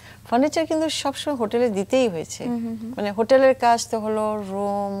না? ফার্নিচার কিন্তু সবসময় হোটেলে দিতেই হয়েছে, মানে হোটেলের কাজ তো হলো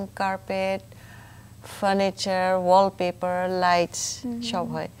room, carpet, furniture, wallpaper, lights সব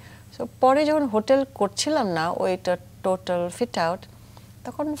হয়। সো পরে যখন হোটেল করছিলাম না ওইটা টোটাল ফিট আউট,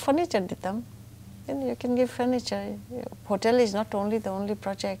 তখন ফার্নিচার দিতাম। You can give furniture. Hotel is not only the only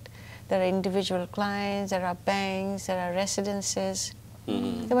project. There are individual clients, there are banks, there are residences.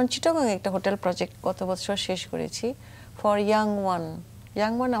 যেমন চিটাগং একটা হোটেল প্রজেক্ট গত বছর শেষ করেছি for young one.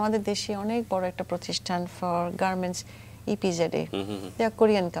 Young one আমাদের দেশে অনেক বড় একটা প্রতিষ্ঠান ফর গার্মেন্টস, ইপিজেডে,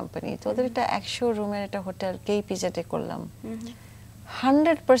 কোরিয়ান কোম্পানি। তো ওদের একটা 100 রুমের একটা হোটেল কেইপিজেডে করলাম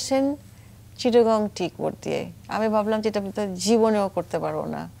 100% চিটাগং টিক বোর্ড দিয়ে। আমি ভাবলাম যে এটা জীবনেও করতে পারবো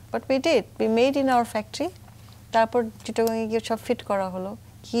না, but we did, we made in our factory. তারপর চিটাগংয়ে গিয়ে সব ফিট করা হলো।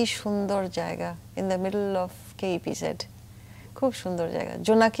 কি সুন্দর জায়গা, in the middle of KEPZ, খুব সুন্দর জায়গা,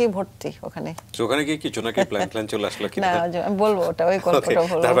 জোনাকি ভর্তি ওখানে। ওখানে গিয়ে কি জোনাকি প্ল্যান চলে আসলো কি? না আমি বলবো ওটা, ওই গল্পটা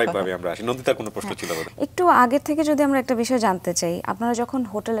বলবো। ধারাবাহিকভাবে আমরা আসি। নন্দিতার কোনো প্রশ্ন ছিল? একটু আগে থেকে যদি আমরা একটা বিষয় জানতে চাই, আপনারা যখন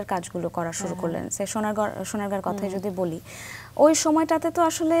হোটেলের কাজগুলো করা শুরু করলেন, সে সোনারগাঁর কথাই যদি বলি, ওই সময়টাতে তো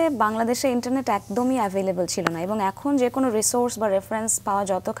আসলে বাংলাদেশে ইন্টারনেট একদমই অ্যাভেলেবল ছিল না, এবং এখন যে কোনো রিসোর্স বা রেফারেন্স পাওয়া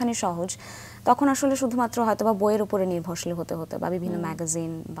যতখানি সহজ, তখন আসলে শুধুমাত্র হয়তো বা বইয়ের উপরে নির্ভরশীল হতে হতো বা বিভিন্ন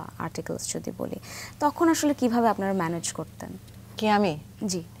ম্যাগাজিন বা আর্টিকেলস যদি বলি, তখন আসলে কিভাবে আপনারা ম্যানেজ করতেন? কি আমি?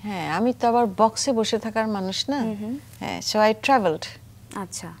 জি হ্যাঁ, আমি তো আবার বক্সে বসে থাকার মানুষ না। হ্যাঁ, সো আই ট্রাভেলড।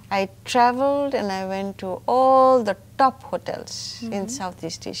 আচ্ছা, I traveled and I went to all the top hotels in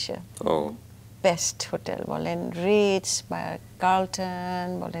Southeast Asia. Oh. Best hotel, বলেন Ritz, Carlton,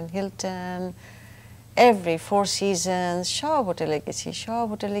 বলেন Hilton, every Four Seasons, সব হোটেলে গেছি, সব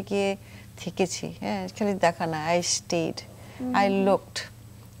হোটেলে গিয়ে থেকেছি। হ্যাঁ, খালি দেখা না, I stayed, I looked,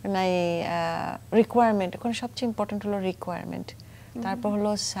 and I requirement, এখন সবচেয়ে ইম্পর্টেন্ট হলো রিকোয়ারমেন্ট, তারপর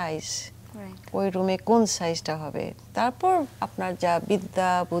হলো সাইজ, ওই রুমে কোন সাইজটা হবে, তারপর আপনার যা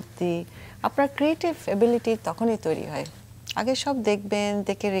বিদ্যা বুদ্ধি, আপনার ক্রিয়েটিভ এবিলিটি তখনই তৈরি হয়। আগে সব দেখবেন,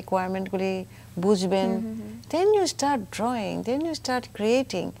 দেখে রিকোয়ারমেন্টগুলি বুঝবেন, দেন you start drawing, then you start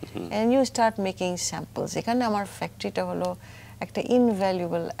creating, and you start making samples. এখানে আমার ফ্যাক্টরিটা হলো একটা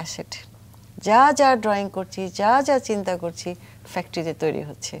ইনভ্যালুয়েবল অ্যাসেট। যা যা ড্রয়িং করছি, যা যা চিন্তা করছি, ফ্যাক্টরিতে তৈরি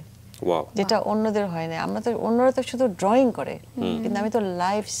হচ্ছে, যেটা অন্যদের হয় না। আমরা তো, অন্যরা তো শুধু ড্রয়িং করে, কিন্তু আমি তো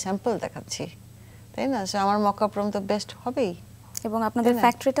লাইভ স্যাম্পল দেখাচ্ছি, তাই না? সো আমার মকাপ্রম তো বেস্ট হবেই। এবং আপনাদের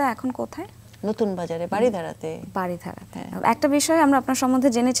ফ্যাক্টরিটা এখন কোথায়? নতুন বাজারে, বাড়িধারাতে। বাড়িধারাতে। একটা বিষয় আমরা আপনার সম্বন্ধে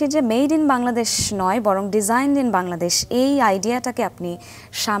জেনেছি যে মেড ইন বাংলাদেশ নয়, বরং ডিজাইন ইন বাংলাদেশ, এই আইডিয়াটাকে আপনি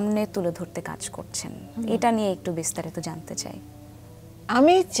সামনে তুলে ধরতে কাজ করছেন। এটা নিয়ে একটু বিস্তারিত জানতে চাই।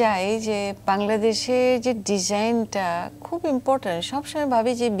 আমি চাই যে বাংলাদেশে যে ডিজাইনটা খুব ইম্পর্টেন্ট, সবসময়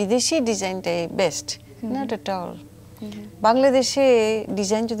ভাবি যে বিদেশি ডিজাইনটাই বেস্ট, নট এট অল। বাংলাদেশে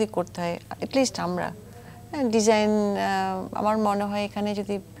ডিজাইন যদি করতে হয়, অ্যাটলিস্ট আমরা ডিজাইন, আমার মনে হয় এখানে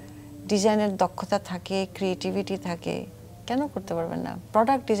যদি ডিজাইনের দক্ষতা থাকে, ক্রিয়েটিভিটি থাকে, কেন করতে পারবেন না?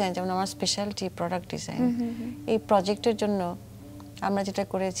 প্রোডাক্ট ডিজাইন যেমন আমার স্পেশালিটি প্রোডাক্ট ডিজাইন। এই প্রজেক্টের জন্য আমরা যেটা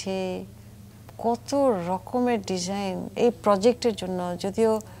করেছি, কত রকমের ডিজাইন এই প্রজেক্টের জন্য,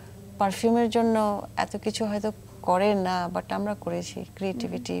 যদিও পারফিউমের জন্য এত কিছু হয়তো করে না, বাট আমরা করেছি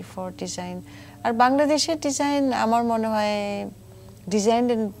ক্রিয়েটিভিটি ফর ডিজাইন। আর বাংলাদেশের ডিজাইন আমার মনে হয় design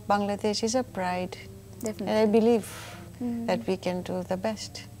in Bangladesh is a pride, and I believe that we can do the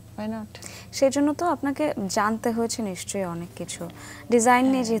best. Why not? সেজন্য তো আপনাকে জানতে হয়েছে নিশ্চয়ই অনেক কিছু, ডিজাইন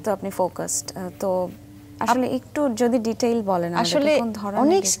নিয়ে যেহেতু আপনি ফোকাসড। তো আসলে একটু যদি ডিটেইল বলেন, আসলে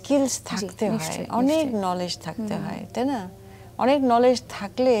অনেক স্কিলস থাকতে হয়, অনেক নলেজ থাকতে হয়, তাই না? অনেক নলেজ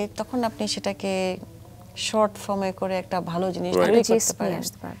থাকলে তখন আপনি সেটাকে শর্ট ফর্মে করে একটা ভালো জিনিস তৈরি করতে পারেন।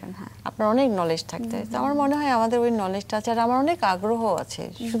 আপনার অনেক নলেজ থাকতে হয়। তো আমার মনে হয় আমাদের ওই নলেজটা আছে, আর আমার অনেক আগ্রহ আছে,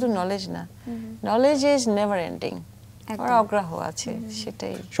 শুধু নলেজ না, নলেজ ইজ নেভার এন্ডিং, আমার আগ্রহ আছে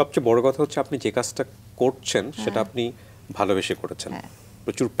সেটাই। সবচেয়ে বড় কথা হচ্ছে আপনি যে কাজটা করছেন সেটা আপনি ভালোবেসে করেছেন,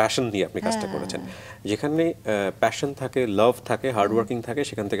 প্রচুর প্যাশন নিয়ে আপনি কাজটা করেছেন। যেখানে প্যাশন থাকে, লাভ থাকে, হার্ড ওয়ার্কিং থাকে,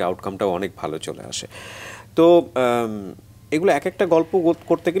 সেখান থেকে আউটকামটাও অনেক ভালো চলে আসে। তো এগুলো এক একটা গল্প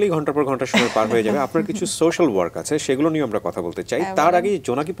করতে গেলেই ঘন্টার পর ঘন্টা সময় পার হয়ে যাবে। আপনার কিছু সোশ্যাল ওয়ার্ক আছে, সেগুলো নিয়ে আমরা কথা বলতে চাই। তার আগে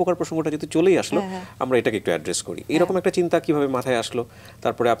জোনাকি পোকার প্রসঙ্গটা যেহেতু চলেই আসলো, আমরা এটাকে একটু অ্যাড্রেস করি। এরকম একটা চিন্তা কিভাবে মাথায় আসলো,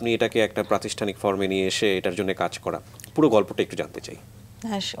 তারপরে আপনি এটাকে একটা প্রাতিষ্ঠানিক ফর্মে নিয়ে এসে এটার জন্য কাজ করা, পুরো গল্পটা একটু জানতে চাই।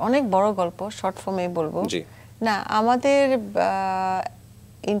 হ্যাঁ, অনেক বড় গল্প, শর্ট ফর্মে বলবো। জি না, আমাদের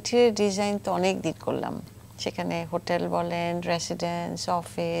ইন্টেরিয়র ডিজাইন তো অনেক দিন করলাম, সেখানে হোটেল বলেন, রেসিডেন্স,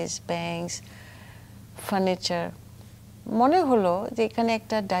 অফিস, ব্যাংকস, ফার্নিচার। মনে হলো যে এখানে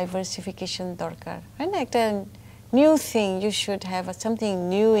একটা ডাইভার্সিফিকেশন দরকার, হয় না? একটা new thing, you should have something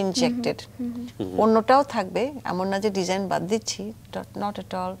new injected. অন্যটাও থাকবে, এমন না যে ডিজাইন বাদ দিচ্ছি, নট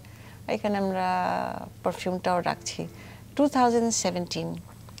এট অল। এখানে আমরা পারফিউমটাও রাখছি।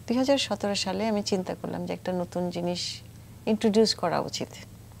 2017 সালে আমি চিন্তা করলাম যে একটা নতুন জিনিস ইন্ট্রোডিউস করা উচিত।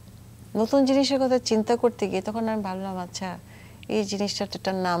 নতুন জিনিসের কথা চিন্তা করতে গিয়ে তখন আমি ভাবলাম, আচ্ছা এই জিনিসটার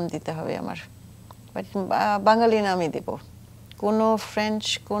একটা নাম দিতে হবে আমার, বাট বাঙালি নামই দেব, কোনো ফ্রেঞ্চ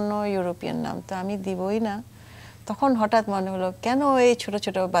কোনো ইউরোপিয়ান নাম তো আমি দিবই না। তখন হঠাৎ মনে হলো, কেন এই ছোট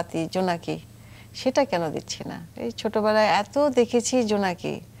ছোট বাতি জোনাকি, সেটা কেন দিচ্ছি না? এই ছোটবেলায় এত দেখেছি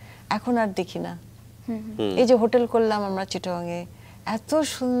জোনাকি, এখন আর দেখি না। এই যে হোটেল করলাম আমরা চিটাগাংয়ে, এত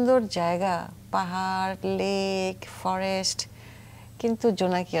সুন্দর জায়গা, পাহাড়, লেক, ফরেস্ট, কিন্তু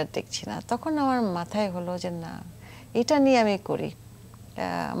জোনাকি আর দেখছি না। তখন আমার মাথায় হলো যে না, এটা নিয়ে আমি করি,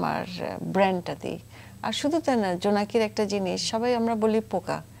 আমার ব্র্যান্ডটা দিই। আর শুধু তাই না, জোনাকির একটা জিনিস, সবাই আমরা বলি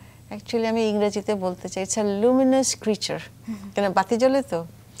পোকা, অ্যাকচুয়ালি আমি ইংরেজিতে বলতে চাই ইটস আ লুমিনাস ক্রিচার, কেন বাতি জ্বলে তো,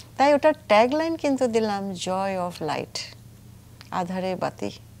 তাই ওটার ট্যাগলাইন কিন্তু দিলাম জয় অফ লাইট, আধারে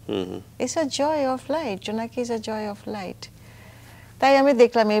বাতি। It's a joy of light, জোনাকি is a joy of light. তাই আমি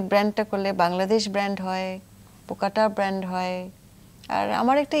দেখলাম এই ব্র্যান্ডটা করলে বাংলাদেশ ব্র্যান্ড হয়, পোকাটা ব্র্যান্ড হয়, আর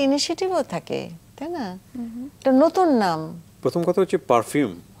আমার একটা ইনিশিয়েটিভও থাকে, তাই না? একটা নতুন নাম। প্রথম কথা হচ্ছে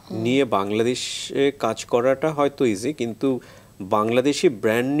পারফিউম নিয়ে বাংলাদেশে কাজ করাটা হয়তো ইজি, কিন্তু বাংলাদেশি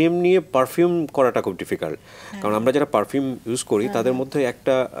ব্র্যান্ড নেম নিয়ে পারফিউম করাটা খুব ডিফিকাল্ট। কারণ আমরা যারা পারফিউম ইউজ করি তাদের মধ্যে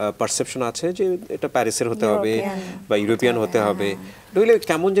একটা পারসেপশন আছে যে এটা প্যারিসের হতে হবে বা ইউরোপিয়ান হতে হবে, নইলে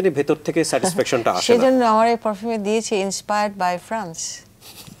কেমন জানি ভেতর থেকে স্যাটিসফ্যাকশনটা আসে না। সেজন্য আমার এই পারফিউমে দিয়েছি ইন্সপায়ার্ড বাই ফ্রান্স,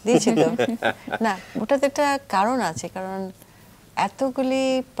 দিয়েছি তো। না, ওটাতে একটা কারণ আছে, কারণ এতগুলি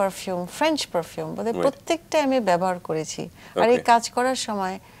পারফিউম, ফ্রেঞ্চ পারফিউম বোধহয় প্রত্যেকটা আমি ব্যবহার করেছি। আর এই কাজ করার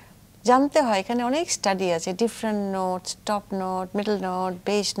সময় জানতে হয়, এখানে অনেক স্টাডি আছে, different notes, top note, middle note,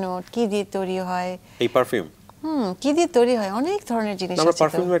 base note, কি দিয়ে তৈরি হয় এই পারফিউম, কি দিয়ে তৈরি হয়, অনেক ধরনের জিনিস আছে। আমরা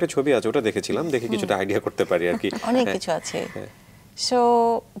পারফিউমের একটা ছবি আছে, ওটা দেখেছিলাম, দেখে কিছুটা আইডিয়া করতে পারি আর কি, অনেক কিছু আছে। সো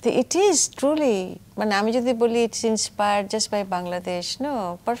ইট ইজ ট্রুলি, মানে আমি যদি বলি it's inspired just by Bangladesh, no,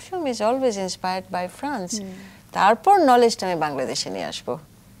 perfume is always inspired by France. তারপর নলেজটা আমি বাংলাদেশে নিয়ে আসবো,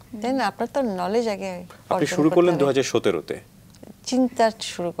 তাই না? আপনার তো নলেজ আগে। আপনি শুরু করলেন 2017-তে, চিন্তা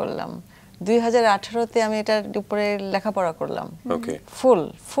শুরু করলাম 2018-তে, আমি এটার উপরে লেখাপড়া করলাম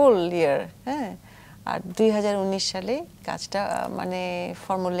ফুল ইয়ার, হ্যাঁ। আর 2019 সালে কাজটা, মানে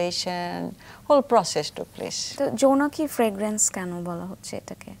formulation, whole process took place. তো জোনাকি ফ্রেগ্রেন্স কেন বলা হচ্ছে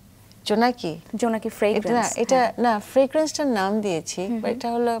এটাকে? জোনাকি ফ্রেগ্রেন্স, এটা না, ফ্রেগ্রেন্সটার নাম দিয়েছি, এটা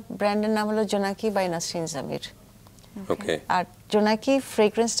হলো ব্র্যান্ডের নাম হলো জোনাকি বাই নাসরিন জামির। ওকে। আর জোনাকি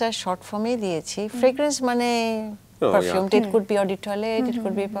ফ্রেগ্রেন্সটা শর্ট ফর্মে দিয়েছি। ফ্রেগ্রেন্স মানে perfume, it could be Audi toilet, it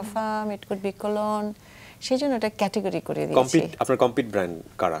could be perfume, it could be cologne, সেজন্য এটা ক্যাটাগরি করে দিয়েছি। আপনার কম্পিট ব্র্যান্ড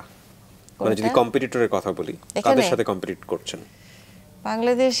কারা? মানে যদি কম্পিটিটরের কথা বলি, কাদের সাথে কম্পিট করছেন?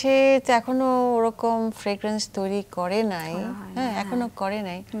 বাংলাদেশে তো এখনো ওরকম ফ্রেগ্রেন্স তৈরি করে নাই, হ্যাঁ এখনো করে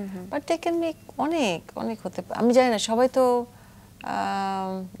নাই, বাট দে ক্যান মেক অনেক অনেক হতে পারে। আমি জানি না, সবাই তো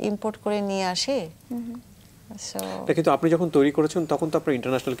ইম্পোর্ট করে নিয়ে আসে। কিন্তু আপনি যখন তৈরি করেছেন তখন তো আপনার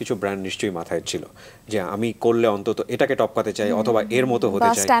ইন্টারন্যাশনাল কিছু ব্র্যান্ড নিশ্চয়ই মাথায় ছিল যে আমি করলে অন্তত এটাকে টপকাতে চাই অথবা এর মতো হতে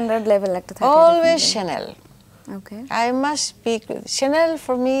চাই। স্ট্যান্ডার্ড লেভেল একটা থাকে। Always Chanel. Okay. I must speak. Chanel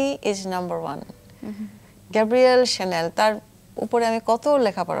for me is number one. Gabrielle Chanel, তার উপরে আমি কত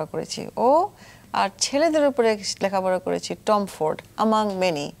লেখাপড়া করেছি, ও আর ছেলেদের উপরে লেখাপড়া করেছি টম ফোর্ড, among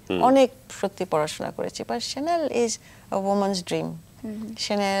many, অনেক সত্যি পড়াশোনা করেছি, but Chanel is a woman's dream.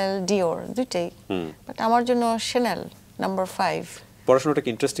 Chanel, Dior, দুইটাই, বাট আমার জন্য Chanel নাম্বার 5। পড়াশোনাটা কি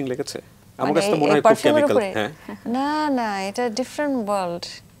ইন্টারেস্টিং লেগেছে? আমার কাছে তো মনে হয় খুব কেমিক্যাল। হ্যাঁ, না না, এটা ডিফারেন্ট ওয়ার্ল্ড।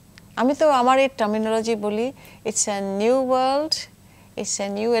 আমি তো আমার এই টার্মিনোলজি বলি, it's a new world, it's a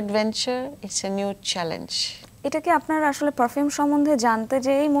new adventure, it's a new challenge. এটা কি আপনার আসলে পারফিউম সম্বন্ধে জানতে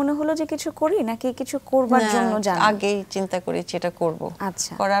যেই মনে হলো যে কিছু করি, নাকি কিছু করবার জন্য জানা? আগেই চিন্তা করেছি এটা করব,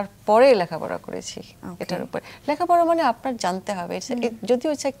 আচ্ছা, করার পরে লেখাপড়া করেছি এটার উপর। লেখাপড়া মানে আপনার জানতে হবে, যদিও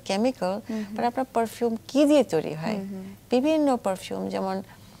ইটস আ কেমিক্যাল, বাট আপনার পারফিউম কি দিয়ে তৈরি হয়, বিভিন্ন পারফিউম, যেমন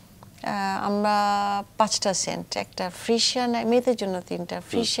আমরা 5টা সেন্ট, একটা ফ্রিশিয়া, মেয়েদের জন্য 3টা,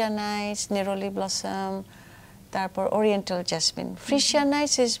 ফ্রিশিয়া নাইটস, নেরোলি ব্লসম, তারপর oriental jasmine. ফ্রিশিয়া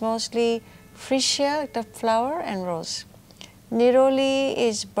Knights is mostly ফ্রিশিয়া, একটা flower and rose. Neroli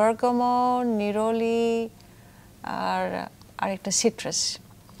is Bergamo, নিরোলি আর আরেকটা সিট্রাস।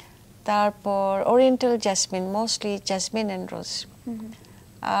 তারপর oriental jasmine, mostly jasmine and রোজ।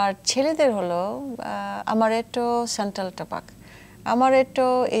 আর ছেলেদের হলো আমারেটো, সান্টাল টাবাক। আমারেটো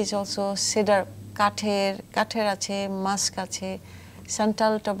ইজ অলসো সিডার, কাঠের আছে, মাস্ক আছে,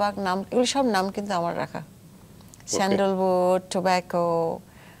 সান্টাল টাবাক, নাম, এগুলো সব নাম কিন্তু আমার রাখা। Sandalwood, tobacco.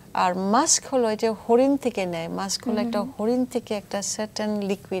 আর মাস্ক হলো এটা হরিণ থেকে নেয়, মাস্ক হলো একটা হরিণ থেকে একটা সার্টেন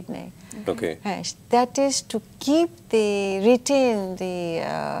লিকুইড নেয়। হ্যাঁ, that is to keep the written the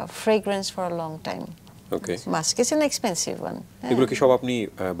fragrance for a long time. Mask is an expensive one. এগুলো কি সব আপনি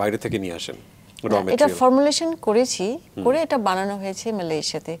বাইরে থেকে নিয়ে আসেন? এটা ফর্মুলেশন করেছি, করে এটা বানানো হয়েছে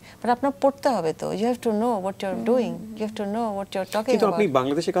মালয়েশিয়াতে, বাট আপনার পড়তে হবে তো, you have to know what you are doing, you have to know what you are talking about. কিন্তু আপনি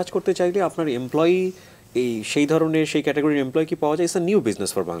বাংলাদেশে কাজ করতে চাইলে আপনার এমপ্লয়ি এই সেই ধরনের সেই ক্যাটাগরির এমপ্লয়ি কি পাওয়া যায়? It's a new business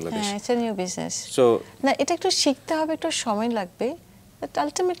for Bangladesh. হ্যাঁ, it's a new business. So না, এটা একটু শিখতে হবে, একটু সময় লাগবে, but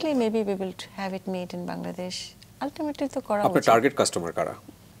ultimately maybe we will have it made in Bangladesh. Ultimately তো করা উচিত। আপনার টার্গেট কাস্টমার কারা?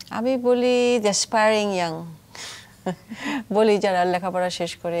 আমি বলি দ্য অ্যাসপায়ারিং ইয়াং, বলি যারা লেখাপড়া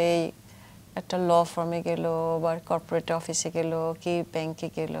শেষ করে একটা ল ফার্মে গেল বা কর্পোরেট অফিসে গেল কি ব্যাংকে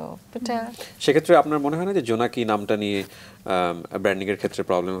গেল। সেক্ষেত্রে আপনার মনে হয় না যে জোনাকি নামটা নিয়ে ব্র্যান্ডিং এর ক্ষেত্রে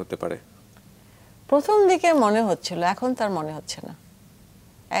প্রবলেম হতে পারে? প্রথম দিকে মনে হচ্ছিল, এখন তার মনে হচ্ছে না,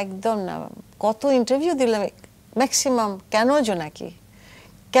 একদম না। কত ইন্টারভিউ দিলাম, ম্যাক্সিমাম কেন জোনাকি,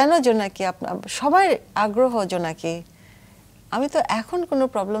 কেন জোনাকি, আপনার সবাই আগ্রহ জোনাকি। আমি তো এখন কোনো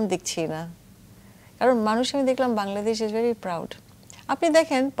প্রবলেম দেখছি না, কারণ মানুষ, আমি দেখলাম বাংলাদেশ ইজ ভেরি প্রাউড। আপনি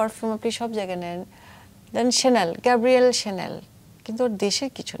দেখেন পারফিউম আপনি সব জায়গায় নেন, দেন শ্যানেল, গ্যাব্রিয়েল শ্যানেল, কিন্তু ওর দেশের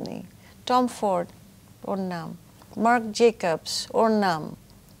কিছু নেই। টম ফোর্ড ওর নাম, মার্ক জেকবস ওর নাম,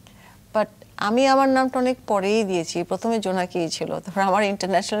 বাট আমি আমার নামটা অনেক পরেই দিয়েছি, প্রথমে জোনাকিই ছিল, তারপর আমার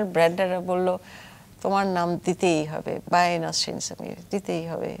ইন্টারন্যাশনাল ব্র্যান্ডাররা বললো তোমার নাম দিতেই হবে, বাই নাসরিন জামির দিতেই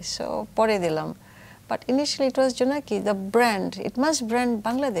হবে, সো পরে দিলাম। বাট ইনিশিয়ালি ইট ওয়াজ জোনাকি, the brand, it must brand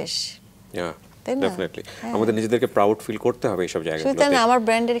Bangladesh. Definitely আমাদের নিজেদেরকে প্রাউড ফিল করতে হবে এইসব জায়গাগুলোতে। শুধু আমার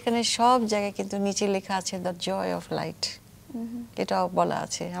ব্র্যান্ডের এখানে সব জায়গায় কিন্তু নিচে লেখা আছে দ্য জয় অফ লাইট, এটাও বলা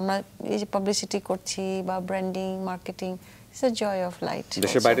আছে। আমরা এই যে পাবলিসিটি করছি বা branding marketing, it's the joy of light.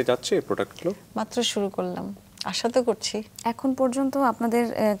 দেশের বাইরে যাচ্ছে এই প্রোডাক্টগুলো? মাত্র শুরু করলাম, আশা তো করছি। এখন পর্যন্ত আপনাদের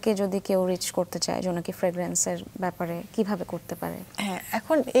কে যদি কেউ রিচ করতে চায় জোনাকি ফ্রেগ্রেন্সের ব্যাপারে, কিভাবে করতে পারে? হ্যাঁ,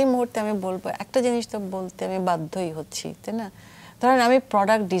 এখন এই মুহূর্তে আমি বলবো একটা জিনিস তো বলতে আমি বাধ্যই হচ্ছি, তাই না? ধরেন আমি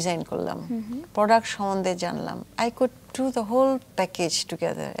প্রোডাক্ট ডিজাইন করলাম, প্রোডাক্ট সম্বন্ধে জানলাম, I could do the whole package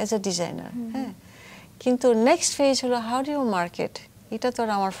together as a designer. হ্যাঁ, কিন্তু নেক্সট ফেজ হলো হাউ ডু ইউ মার্কেট। এটা তো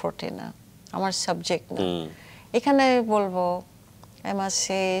আমার ফোর্টে না, আমার সাবজেক্ট না। এখানে বলবো I must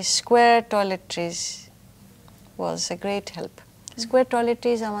say square toiletries was a great help. Square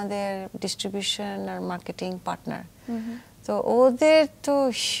toiletries আমাদের ডিস্ট্রিবিউশন আর মার্কেটিং পার্টনার, তো ওদের তো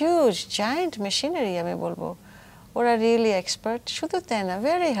হিউজ জায়ান্ট মেশিনারি, আমি বলবো ওরা রিয়েলি এক্সপার্ট। শুধু তাই না,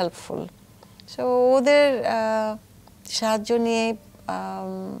 ভেরি হেল্পফুল। সো ওদের সাহায্য নিয়ে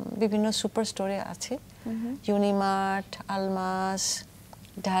বিভিন্ন সুপার স্টোরে আছে, ইউনিমার্ট, আলমাস,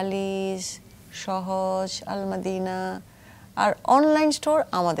 ঢালিজ, সহজ, আলমাদিনা, আর অনলাইন স্টোর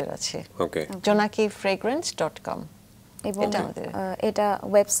আমাদের আছে, jonakifragrance.com। এবং এটা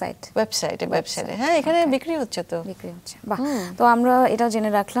ওয়েবসাইটে হ্যাঁ এখানে বিক্রি হচ্ছে বাহ। তো আমরা এটাও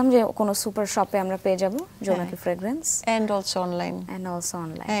জেনে রাখলাম যে কোনো সুপার শপে আমরা পেয়ে যাব জোনাকি ফ্রেগ্রেন্স এন্ড অলসো অনলাইন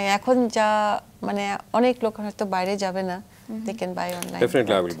হ্যাঁ এখন যা মানে অনেক লোক হয়তো বাইরে যাবে না, they can buy online.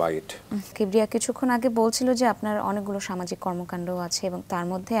 Definitely I will buy it. Kibria কিছুক্ষণ আগে বলছিল যে আপনার অনেকগুলো সামাজিক কর্মকাণ্ড আছে এবং তার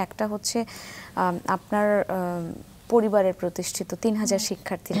মধ্যে একটা হচ্ছে আপনার পরিবারের প্রতিষ্ঠিত 3000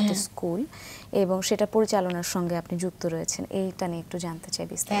 শিক্ষার্থীর একটা স্কুল এবং সেটা পরিচালনার সঙ্গে আপনি যুক্ত রয়েছেন, এইটা নিয়ে একটু জানতে চাই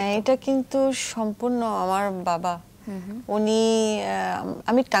বিস্তারিত। হ্যাঁ এটা কিন্তু সম্পূর্ণ আমার বাবা, উনি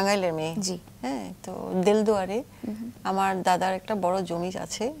আমি টাঙ্গাইলের মেয়ে, জি হ্যাঁ তো দেলদুয়ারে আমার দাদার একটা বড় জমি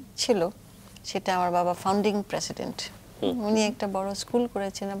ছিল, সেটা আমার বাবা ফাউন্ডিং প্রেসিডেন্ট, উনি একটা বড় স্কুল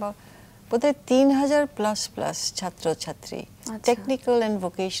করেছেন এবং বোধহয় 3000+ ছাত্রছাত্রী, টেকনিক্যাল এন্ড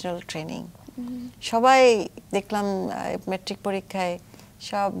ভোকেশনাল ট্রেনিং, সবাই দেখলাম ম্যাট্রিক পরীক্ষায়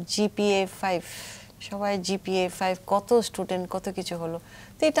সব জিপিএ 5, সবাই জিপিএ 5, কত স্টুডেন্ট কত কিছু হলো।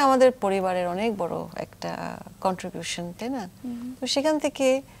 তো এটা আমাদের পরিবারের অনেক বড় একটা কন্ট্রিবিউশন, তাই না? তো সেখান থেকে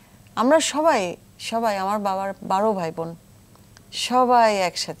আমরা সবাই আমার বাবার 12 ভাই বোন সবাই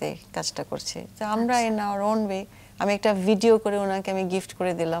একসাথে কাজটা করছে। তো আমরা ইন আওয়ার ওন ওয়ে, আমি একটা ভিডিও করে ওনাকে আমি গিফট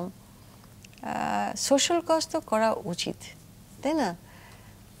করে দিলাম। সোশ্যাল কজ তো করা উচিত, তাই না?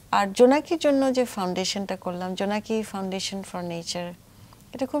 আর জোনাকির জন্য যে ফাউন্ডেশনটা করলাম, জোনাকি ফাউন্ডেশন ফর নেচার,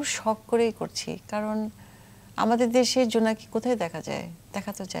 এটা খুব শখ করেই করছি, কারণ আমাদের দেশে জোনাকি কোথায়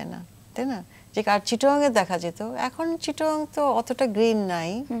দেখা তো যায় না, তাই না? যে আর চিটোয়াংয়ে দেখা যেত, এখন চিটোয়াং তো অতটা গ্রিন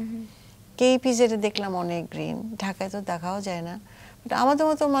নাই, কেইপিজেডে দেখলাম অনেক গ্রিন, ঢাকায় তো দেখাও যায় না। বাট আমাদের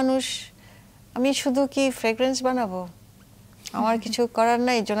মতো মানুষ, আমি শুধু কি ফ্রেগ্রেন্স বানাবো, আমার কিছু করার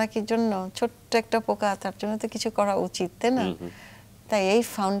নাই জোনাকির জন্য, ছোট্ট একটা পোকা, তার জন্য তো কিছু করা উচিত, তাই না? তাই এই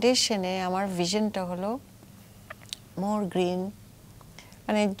ফাউন্ডেশনে আমার ভিশনটা হলো মোর গ্রিন,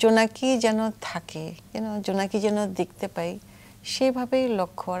 মানে জোনাকি যেন থাকে, জোনাকি যেন দেখতে পাই, সেভাবেই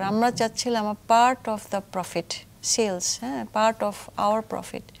লক্ষ্য। আর আমরা চাচ্ছিলাম part of the profit sales, হ্যাঁ part of our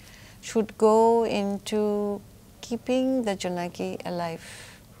profit should go into keeping the জোনাকি অ্যালাইভ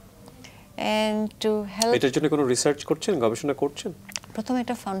এন্ড টু হেল্প। এটার জন্য কোনো রিসার্চ করছেন, গবেষণা করছেন? প্রথমে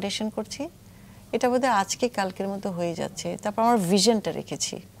একটা ফাউন্ডেশন করছি, এটা বোধহয় আজকে কালকের মতো হয়ে যাচ্ছে। তারপর আমার ভিশনটা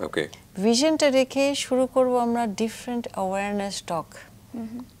রেখেছি, ভিশনটা রেখে শুরু করব আমরা ডিফারেন্ট অ্যাওয়ারনেস টক,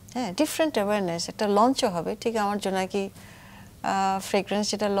 হ্যাঁ ডিফারেন্ট অ্যাওয়ারনেস, একটা লঞ্চও হবে। ঠিক আমার জোনাকি ফ্রেগ্রেন্স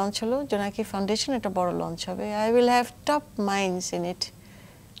যেটা লঞ্চ হলো, জোনাকি ফাউন্ডেশন একটা বড় লঞ্চ হবে। I will have top minds in it,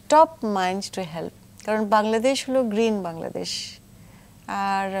 top minds to help, কারণ বাংলাদেশ হলো গ্রিন বাংলাদেশ,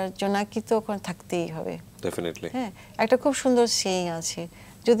 আর জোনাকি তো ওখানে থাকতেই হবে ডেফিনেটলি। হ্যাঁ একটা খুব সুন্দর সেইং আছে,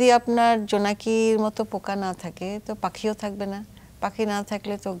 যদি আপনার জোনাকির মতো পোকা না থাকে তো পাখিও থাকবে না, পাখি না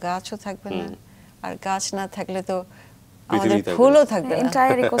থাকলে তো গাছও থাকবে না, আর গাছ না থাকলে তো আমাদের ফুলও থাকবে না,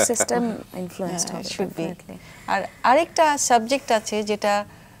 এন্টায়ার ইকোসিস্টেম ইনফ্লুয়েন্সড হবে শুড বি। আর আরেকটা সাবজেক্ট আছে যেটা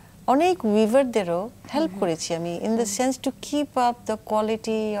অনেক উইভারদেরও হেল্প করেছি আমি, in the sense to keep up the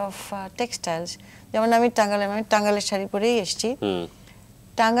quality of textiles. যেমন আমি টাঙ্গাইলের শাড়ি পরেই এসেছি,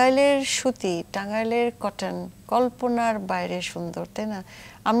 টাঙ্গাইলের সুতি, টাঙ্গাইলের কটন কল্পনার বাইরে সুন্দর, তাই না?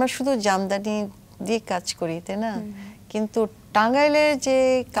 আমরা শুধু জামদানি দিয়ে কাজ করি, তাই না? কিন্তু টাঙ্গাইলের যে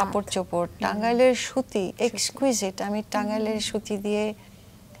কাপড় চোপড়, টাঙ্গাইলের সুতি এক্সকুইজিট। আমি টাঙ্গাইলের সুতি দিয়ে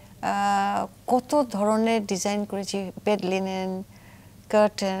কত ধরনের ডিজাইন করেছি, বেড লিনেন,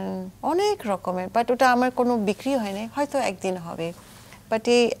 কার্টেন, অনেক রকমের। বাট ওটা আমার কোনো বিক্রি হয়নি, হয়তো একদিন হবে। বাট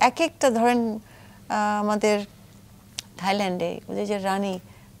এই এক একটা ধরেন আমাদের থাইল্যান্ডে ওদের যে রানী,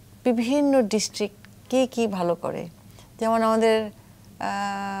 বিভিন্ন ডিস্ট্রিক্ট কে কি ভালো করে, যেমন আমাদের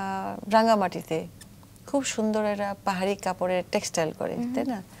রাঙ্গামাটিতে খুব সুন্দর এরা পাহাড়ি কাপড়ের টেক্সটাইল করে, তাই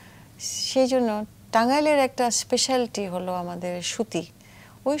না? সেই জন্য টাঙ্গাইলের একটা স্পেশালিটি হলো আমাদের সুতি,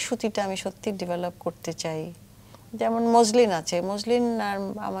 ওই সুতিটা আমি সত্যি ডেভেলপ করতে চাই। যেমন মজলিন আছে, মজলিন আর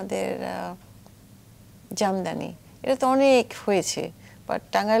আমাদের জামদানি, এটা তো অনেক হয়েছে, বাট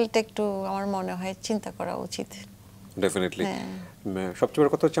টাঙ্গাইলটা একটু আমার মনে হয় চিন্তা করা উচিত। ডেফিনেটলি। সবচেয়ে বড়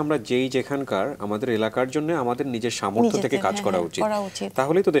কথা হচ্ছে আমরা যেই যেখানকার, আমাদের এলাকার জন্য আমাদের নিজের সামর্থ্য থেকে কাজ করা উচিত,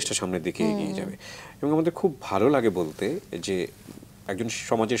 তাহলেই তো দেশটা সামনের দিকে এগিয়ে যাবে। এবং আমাদের খুব ভালো লাগে বলতে যে একজন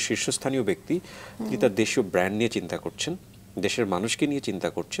সমাজের শীর্ষস্থানীয় ব্যক্তি, তিনি তার দেশীয় ব্র্যান্ড নিয়ে চিন্তা করছেন, দেশের মানুষকে নিয়ে চিন্তা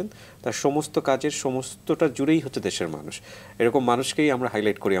করছেন, তার সমস্ত কাজের সমস্তটা জুড়েই হচ্ছে দেশের মানুষ। এরকম মানুষকেই আমরা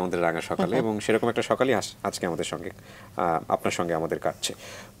হাইলাইট করি আমাদের রাঙা সকালে, এবং সেরকম একটা সকালই আজকে আমাদের সঙ্গে, আপনার সঙ্গে আমাদের কাটছে।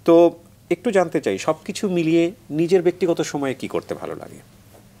 তো একটু জানতে চাই, সবকিছু মিলিয়ে নিজের ব্যক্তিগত সময়ে কি করতে ভালো লাগে?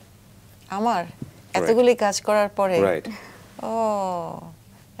 আমার এতগুলি কাজ করার পরে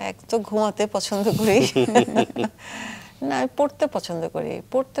এক তো ঘুমাতে পছন্দ করি, না আমি পড়তে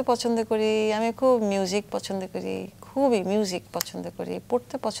পছন্দ করি, আমি খুব মিউজিক পছন্দ করি, খুবই মিউজিক পছন্দ করি,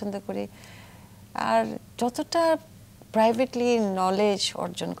 পড়তে পছন্দ করি। আর যতটা প্রাইভেটলি নলেজ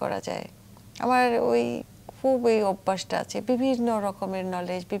অর্জন করা যায়। আমার ওই খুব এই অভ্যাসটা আছে, বিভিন্ন রকমের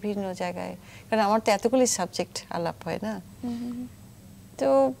নলেজ বিভিন্ন জায়গায়, কারণ আমার তো এতগুলি সাবজেক্ট আলাপ হয় না, তো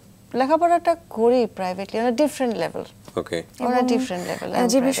লেখাপড়াটা করি privately on different level. Okay, on different level.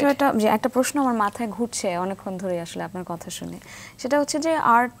 যে বিষয়টা, যে একটা প্রশ্ন আমার মাথায় ঘুরছে অনেকক্ষণ ধরে আসলে আপনার কথা শুনে, সেটা হচ্ছে যে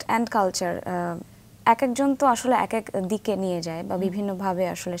আর্ট অ্যান্ড কালচার এক একজন তো আসলে এক এক দিকে নিয়ে যায় বা বিভিন্নভাবে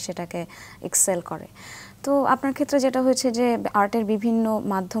আসলে সেটাকে এক্সেল করে। তো আপনার ক্ষেত্রে যেটা হয়েছে যে আর্টের বিভিন্ন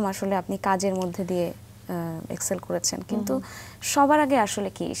মাধ্যম আসলে আপনি কাজের মধ্যে দিয়ে এক্সেল করেছেন, কিন্তু সবার আগে আসলে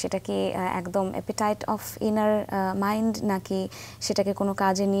কি সেটা কি একদম অ্যাপিটাইট অফ ইনার মাইন্ড, নাকি সেটাকে কোনো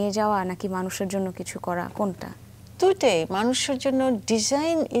কাজে নিয়ে যাওয়া, নাকি মানুষের জন্য কিছু করা, কোনটা? দুইটাই। মানুষের জন্য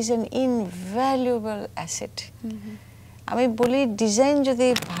design is an invaluable asset. আমি বলি ডিজাইন যদি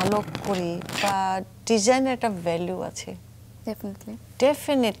ভালো করি বা ডিজাইনের একটা ভ্যালু আছে,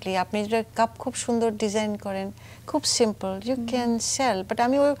 ডেফিনেটলি। আপনি যদি কাপ খুব সুন্দর ডিজাইন করেন, খুব simple, you can sell. But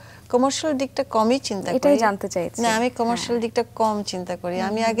আমি ওই কমার্শিয়াল দিকটা কমই চিন্তা করি। এটাই জানতে চাইছি। না, আমি কমার্শিয়াল দিকটা কম চিন্তা করি।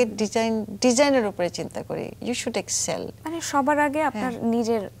 আমি আগে ডিজাইনের উপরে চিন্তা করি। You should Excel. মানে সবার আগে আপনার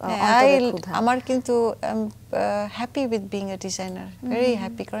নিজের আমার কিন্তু happy with being a designer, very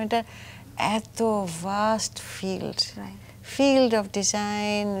happy, কারণ এটা এত vast field of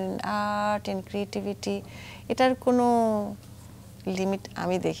design, art and creativity, এটার কোনো লিমিট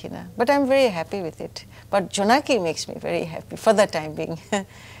আমি দেখি না। But I am very happy with it. But জোনাকি makes me very happy for the time being.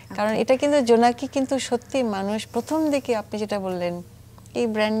 কারণ এটা কিন্তু জোনাকি কিন্তু সত্যি মানুষ প্রথম দিকে আপনি যেটা বললেন, এই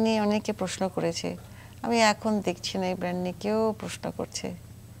ব্র্যান্ড নিয়ে অনেকে প্রশ্ন করেছে, আমি এখন দেখছি না এই ব্র্যান্ড নিয়ে কেউ প্রশ্ন করছে।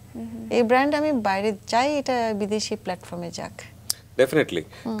 এই ব্র্যান্ড আমি বাইরে চাই, এটা বিদেশি প্ল্যাটফর্মে যাক। ডেফিনেটলি,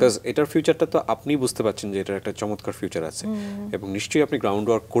 বিকজ এটার ফিউচারটা তো আপনি বুঝতে পারছেন যে এটার একটা চমৎকার ফিউচার আছে, এবং নিশ্চয়ই আপনি গ্রাউন্ড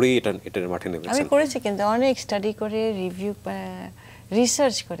ওয়ার্ক করেই এটার মাঠে নেমেছেন। আমি করেছি, কিন্তু অনেক স্টাডি করে, রিভিউ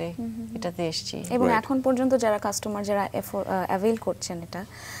রিসার্চ করে এটাতে এসেছি। এবং এখন পর্যন্ত যারা কাস্টমার যারা অ্যাভেল করছেন এটা,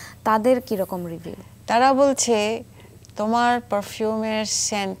 তাদের কি রকম রিভিউ? তারা বলছে তোমার পারফিউমের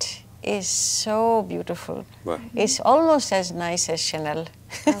Saint is so beautiful. It's almost as nice as Chanel.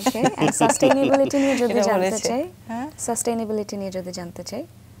 Okay, and sustainability নিয়ে যদি জানতে চাই, sustainability নিয়ে যদি জানতে চাই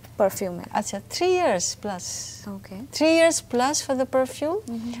পারফিউমে, আচ্ছা 3 years plus. Okay, 3 years plus for the perfume.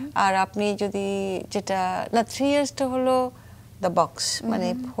 আর আপনি যদি যেটা না 3 years টা হলো the box, মানে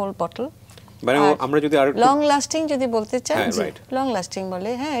whole bottle. মানে আমরা যদি আর লং লাস্টিং যদি বলতে চাই, লং লাস্টিং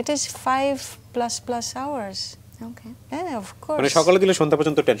বলে, হ্যাঁ, it is 5+ hours. ওকে, হ্যাঁ, অফ কোর্স। মানে সকালে দিলে সন্ধ্যা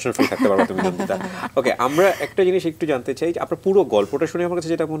পর্যন্ত টেনশন ফ্রি থাকতে পারবে তুমি, নন্দিতা। ওকে, আমরা একটা জিনিস একটু জানতে চাই, আপনার পুরো গল্পটা শুনে আমার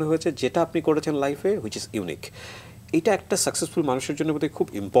কাছে যেটা মনে হয়েছে, যেটা আপনি করেছেন লাইফে হুইচ ইজ ইউনিক, এটা একটা সাকসেসফুল মানুষের জন্য বোধহয় খুব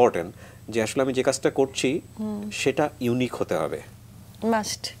ইম্পর্টেন্ট, যে আসলে আমি যে কাজটা করছি সেটা ইউনিক হতে হবে।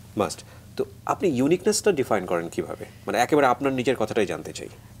 মাস্ট। তো আপনি ইউনিকনেসটা ডিফাইন করেন কিভাবে? মানে একেবারে আপনার নিজের কথাটাই জানতে চাই।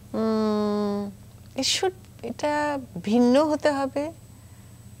 এটা ভিন্ন হতে হবে,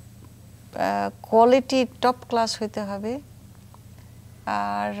 কোয়ালিটি টপ ক্লাস হতে হবে,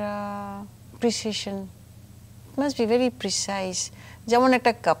 আর precision must be very precise. যেমন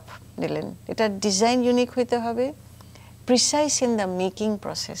একটা কাপ নিলেন, এটা ডিজাইন ইউনিক হতে হবে, precise in the making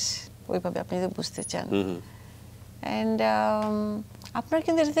process, ওইভাবে আপনি যদি বুঝতে চান। অ্যান্ড আপনার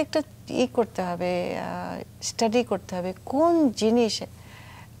কিন্তু এটাতে একটা করতে হবে, স্টাডি করতে হবে, কোন জিনিস,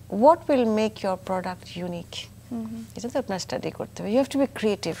 what will make your product unique. এটা তো আপনার স্টাডি করতে হবে। You have to be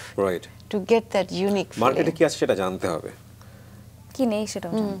creative, right, to get that unique feeling. মার্কেটে কি আছে সেটা জানতে হবে, কি নেই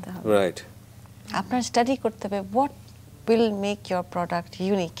সেটাও জানতে হবে, রাইট। আপনার স্টাডি করতে হবে what will make your product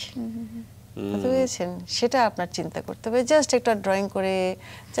unique. বুঝেছেন? সেটা আপনার চিন্তা করতে হবে। জাস্ট একটা ড্রয়িং করে,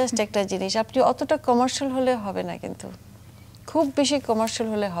 জাস্ট একটা জিনিস, আপনি অতটা কমার্শিয়াল হলে হবে না, কিন্তু খুব বেশি কমার্শিয়াল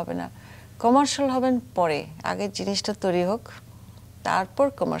হলে হবে না। কমার্শিয়াল হবেন পরে, আগে জিনিসটা তৈরি হোক, তারপর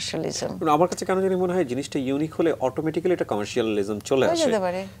কমার্শিয়ালিজম। আমার কাছে কেন জানি মনে হয় জিনিসটা ইউনিক হলে অটোমেটিক্যালি এটা কমার্শিয়ালিজম চলে আসে। যেতে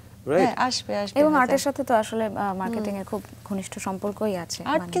পারে, হ্যাঁ, আসবে। এবং আর্টের সাথে তো আসলে মার্কেটিং এর খুব ঘনিষ্ঠ সম্পর্কই আছে।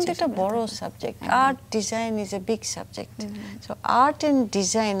 আর্ট কিন্তু একটা বড় subject, art design is a big subject. So art end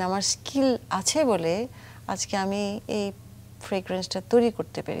design আমার স্কিল আছে বলে আজকে আমি এই ফ্রেগ্রেন্সটা তৈরি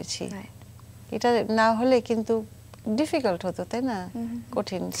করতে পেরেছি। এটা না হলে কিন্তু ডিফিকাল্ট হতো, তাই না?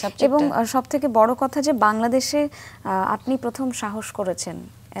 কঠিন সাবজেক্ট। এবং সবথেকে বড় কথা যে বাংলাদেশে আপনি প্রথম সাহস করেছেন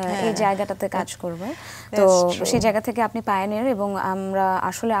এই জায়গাটাতে কাজ করবে, তো সেই জায়গা থেকে আপনি পায়োনিয়ার, এবং আমরা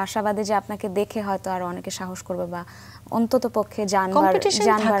আসলে আশাবাদী যে আপনাকে দেখে হয়তো আর অনেকে সাহস করবে বা অন্তত পক্ষে জানবার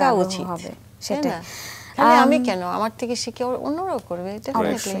হবে। সেটাই। আমি কেন, আমার থেকে শিখে অন্যরাও করবে,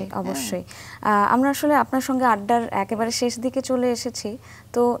 অবশ্যই অবশ্যই। আমরা আসলে আপনার সঙ্গে আড্ডার একেবারে শেষ দিকে চলে এসেছি।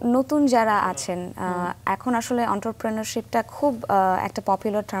 তো নতুন যারা আছেন, এখন আসলে এন্টারপ্রেনারশিপটা খুব একটা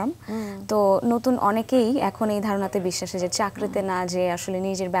পপুলার টার্ম, তো নতুন অনেকেই এখন এই ধারণাতে বিশ্বাসী যে চাকরিতে না, যে আসলে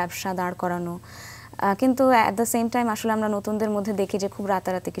নিজের ব্যবসা দাঁড় করানো, কিন্তু অ্যাট দ্য সেম টাইম আসলে আমরা নতুনদের মধ্যে দেখি যে খুব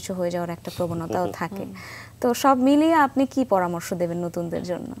রাতারাতি কিছু হয়ে যাওয়ার একটা প্রবণতাও থাকে। তো সব মিলিয়ে আপনি কি পরামর্শ দেবেন নতুনদের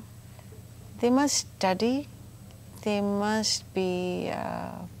জন্য? They must study, they must be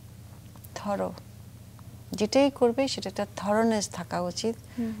thorough. যেটাই করবে সেটা একটা থরনেস থাকা উচিত,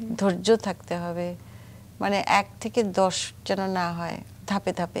 ধৈর্য থাকতে হবে, মানে 1 থেকে 10 যেন না হয়,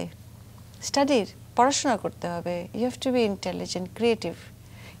 ধাপে ধাপে স্টাডির পড়াশোনা করতে হবে। You have to B intelligent, creative.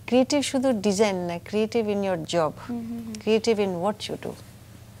 Creative শুধু ডিজাইন না, creative in your job, creative in what you do,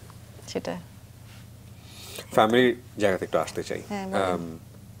 সেটা। ফ্যামিলির জায়গাতে একটু আসতে চাই,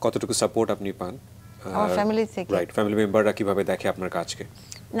 কতটুকু সাপোর্ট আপনি পান আমার ফ্যামিলি থেকে? রাইট, ফ্যামিলি মেম্বাররা কিভাবে দেখে আপনার কাজকে?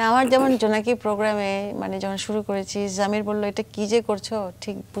 না, আমার যেমন জোনাকি প্রোগ্রামে মানে যখন শুরু করেছি, জামির বলল এটা কি যে করছো,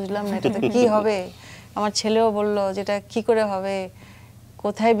 ঠিক বুঝলাম না, এটা তো কি হবে। আমার ছেলেও বলল যেটা কি করে হবে,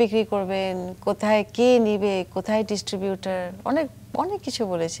 কোথায় বিক্রি করবেন, কোথায় কে নিবে, কোথায় ডিস্ট্রিবিউটার, অনেক অনেক কিছু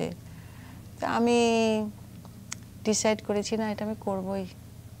বলেছে। তা আমি ডিসাইড করেছি না, এটা আমি করবই,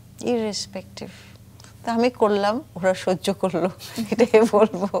 ইররেসপেক্টিভ। তা আমি করলাম, ওরা সহ্য করলো, এটাই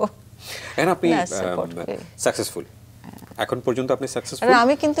বলবো। আপনি সাকসেসফুল, এখন পর্যন্ত আপনি সাকসেসফুল?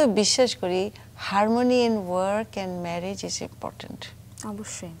 আমি কিন্তু বিশ্বাস করি harmony in work and marriage is important.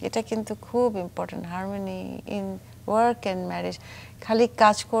 অবশ্যই এটা কিন্তু খুব important, harmony in work and marriage. খালি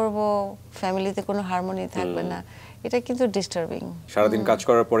কাজ করব, ফ্যামিলিতে কোনো হারমোনি থাকবে না, এটা কিন্তু ডিস্টার্বিং। সারাদিন কাজ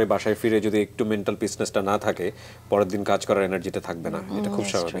করার পরে বাসায় ফিরে যদি একটু মেন্টাল পিসনেসটা না থাকে, পরের দিন কাজ করার এনার্জিটা থাকবে না, এটা খুব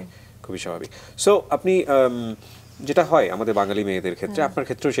স্বাভাবিক, খুবই স্বাভাবিক। সো আপনি যেটা হয় আমাদের বাঙালি মেয়েদের ক্ষেত্রে, আপনার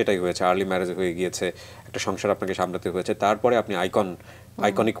ক্ষেত্রেও সেটাই হয়েছে, আর্লি ম্যারেজ হয়ে গিয়েছে, একটা সংসার আপনাকে সামলাতে হয়েছে, তারপরে আপনি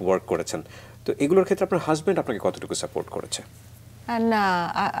আইকনিক ওয়ার্ক করেছেন। তো এগুলোর ক্ষেত্রে আপনার হাজবেন্ড আপনাকে কতটুকু সাপোর্ট করেছে? না,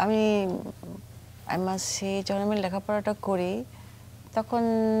 আমি যখন আমি লেখাপড়াটা করি তখন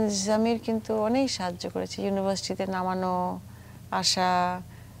জামির কিন্তু অনেক সাহায্য করেছে, ইউনিভার্সিটিতে নামানো, আসা,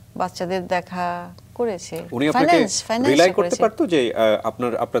 বাচ্চাদের দেখা করেছে। উনি আপনাকে রিলাই করতে পারতো যে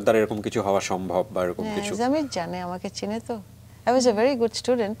আপনার দ্বারা এরকম কিছু হওয়া সম্ভব বা এরকম কিছু? জামির জানে, আমাকে চিনে তো। I was a very good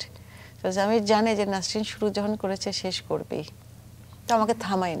student. তো জামির জানে যে নাসরিন শুরু যখন করেছে শেষ করবেই, তো আমাকে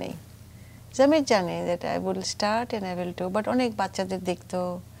থামাই নাই। জামির জানে that I will start and I will do, but অনেক বাচ্চাদের দেখতো।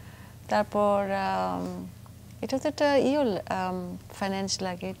 তারপর এটা তো একটা ফাইন্যান্স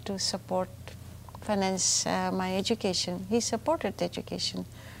লাগে, to support finance my education. He supported the education.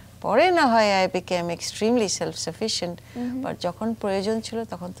 পরে না হয় I became extremely self sufficient, but যখন প্রয়োজন ছিল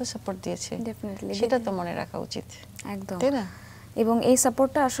তখন তো সাপোর্ট দিয়েছে, সেটা তো মনে রাখা উচিত। একদম, তাই না? এবং এই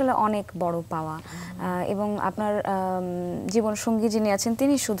সাপোর্টটা আসলে অনেক বড় পাওয়া। এবং আপনার জীবনসঙ্গী যিনি আছেন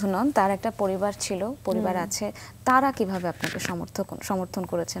তিনি শুধু নন, তার একটা পরিবার ছিল, পরিবার আছে। তারা কিভাবে আপনাকে সমর্থন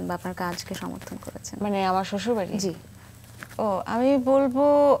করেছেন বা আপনার কাজকে সমর্থন করেছেন? মানে আমার শ্বশুরবাড়ি? জি। আমি বলবো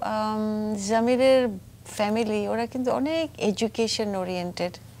জামিরের ফ্যামিলি, ওরা কিন্তু অনেক এডুকেশন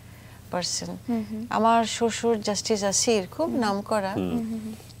ওরিয়েন্টেড পারসন। আমার শ্বশুর জাস্টিস আসির, খুব নামকরা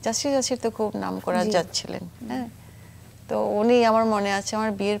জাস্টিস আসির, তো খুব নামকরা জাজ ছিলেন। হ্যাঁ, তো উনি, আমার মনে আছে,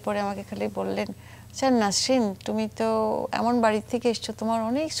 আমার বিয়ের পরে আমাকে খালি বললেন, আচ্ছা নাসরিন, তুমি তো এমন বাড়ি থেকে এসছো, তোমার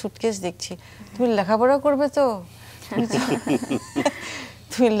অনেক সুটকেস দেখছি, তুমি লেখাপড়া করবে তো?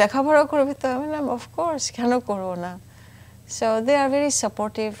 তুমি লেখাপড়া করবে তো? আমি বললাম অফকোর্স, কেন করবো না। So they are very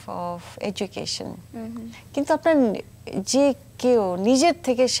supportive of education. কিন্তু আপনার যে কেউ নিজের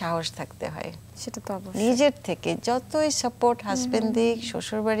থেকে সাহস থাকতে হয়, সেটা তো অবশ্যই। নিজের থেকে যতই সাপোর্ট হাজবেন্ড দিক,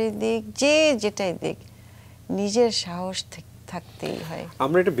 শ্বশুরবাড়ির দিক, যে যেটাই দিক, নিজের সাহস থাকতেই হয়।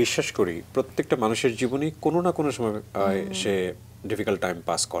 আমরা এটা বিশ্বাস করি, প্রত্যেকটা মানুষের জীবনে কোনো না কোনো সময় সে ডিফিকাল্ট টাইম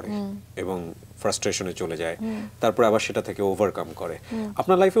পাস করে এবং ফ্রাস্ট্রেশনে চলে যায়, তারপর আবার সেটা থেকে ওভারকাম করে।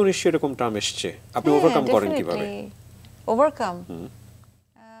 আপনার লাইফেও নিশ্চয়ই এরকম টাইম এসেছে, আপনি ওভারকাম করেন কিভাবে? ওভারকাম,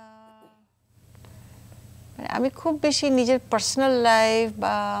 আমি খুব বেশি নিজের পার্সোনাল লাইফ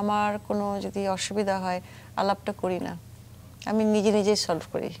বা আমার কোনো যদি অসুবিধা হয় আলাপটা করি না, আমি নিজে নিজেই সলভ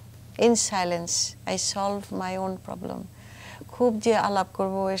করি। In silence I solve my own problem. খুব যে আলাপ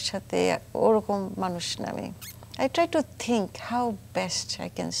করব এর সাথে, ওরকম মানুষ না আমি। I try to think how best I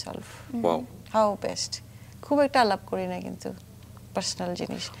can solve, how best. খুব একটা আলাপ করি না কিন্তু পার্সোনাল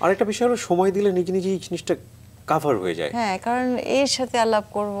জিনিস। আরেকটা বিষয় হলো, সময় দিলে নিজে নিজেই জিনিসটা কভার হয়ে যায়। হ্যাঁ, কারণ এর সাথে আলাপ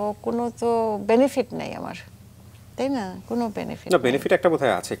করব, কোনো তো বেনিফিট নাই আমার, তাই না? কোনো বেনিফিট না, বেনিফিট একটা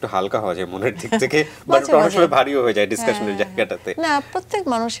বোধহয় আছে, একটু হালকা হওয়া যায় মনের দিক থেকে, বাট অনেক সময় ভারীও হয়ে যায় ডিসকাশনের জায়গাটাতে। না, প্রত্যেক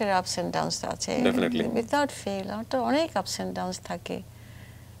মানুষের আপস এন্ড ডাউনস আছে, ডেফিনেটলি, উইদাউট ফেল। আমার তো অনেক আপস এন্ড ডাউনস থাকে।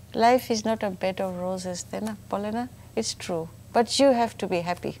 Life is not a bed of roses, তাই না? বলে না, it's true, but you have to be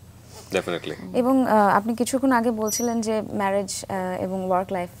happy. Definitely. এবং আপনি কিছুক্ষণ আগে বলছিলেন যে ম্যারেজ এবং ওয়ার্ক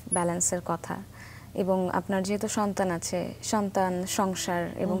লাইফ ব্যালেন্সের কথা, এবং আপনার যেহেতু সন্তান আছে, সন্তান, সংসার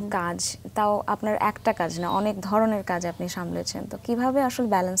এবং কাজ, তাও আপনার একটা কাজ না, অনেক ধরনের কাজ আপনি সামলেছেন, তো কিভাবে আসলে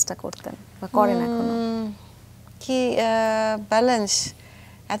ব্যালেন্সটা করতেন বা করেন এখনো? কি ব্যালেন্স,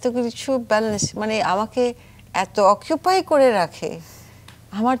 এত কিছু ব্যালেন্স, মানে আমাকে এত অকিউপাই করে রাখে,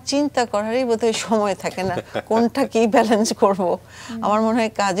 আমার চিন্তা করারই বোধহয় সময় থাকে না কোনটা কি ব্যালেন্স করব। আমার মনে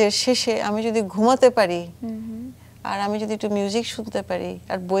হয় কাজের শেষে আমি যদি ঘুমাতে পারি আর আমি যদি একটু মিউজিক শুনতে পারি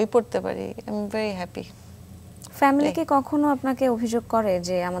আর বই পড়তে পারি, I am very happy. Family কি কখনো আপনাকে অভিযোগ করে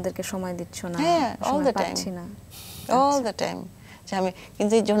যে আমাদেরকে সময় দিচ্ছ না? হ্যাঁ, all the time, all the time. যে আমি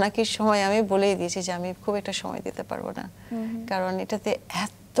কিন্তু এই জোনাকির সময় আমি বলেই দিয়েছি যে আমি খুব একটা সময় দিতে পারবো না, কারণ এটাতে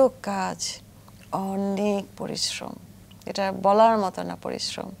এত কাজ, অনেক পরিশ্রম, এটা বলার মতো না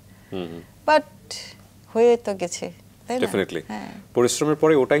পরিশ্রম, বাট হয়ে তো গেছে। ডেফিনেটলি পরিশ্রমের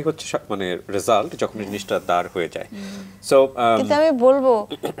পরে ওটাই হচ্ছে মানে রেজাল্ট, যখন জিনিসটা দাঁড় হয়ে যায়। সো কিন্তু আমি বলবো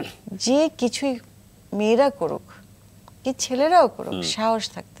যে কিছুই মেয়েরা করুক কি ছেলেরাও করুক, সাহস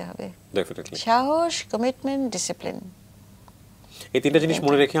থাকতে হবে। ডেফিনেটলি সাহস, কমিটমেন্ট, ডিসিপ্লিন, এই তিনটা জিনিস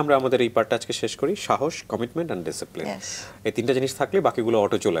মনে রেখে আমরা আমাদের এই পার্টটা আজকে শেষ করি। সাহস, কমিটমেন্ট এন্ড ডিসিপ্লিন, এই তিনটা জিনিস থাকলে বাকিগুলো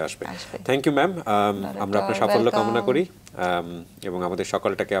অটো চলে আসবে। থ্যাংক ইউ ম্যাম, আমরা আপনার সাফল্য কামনা করি এবং আমাদের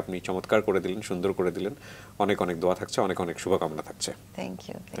সকালটাকে আপনি চমৎকার করে দিলেন, সুন্দর করে দিলেন। অনেক অনেক দোয়া থাকছে, অনেক অনেক শুভকামনা থাকছে। Thank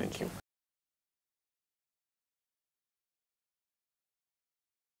you. Thank you.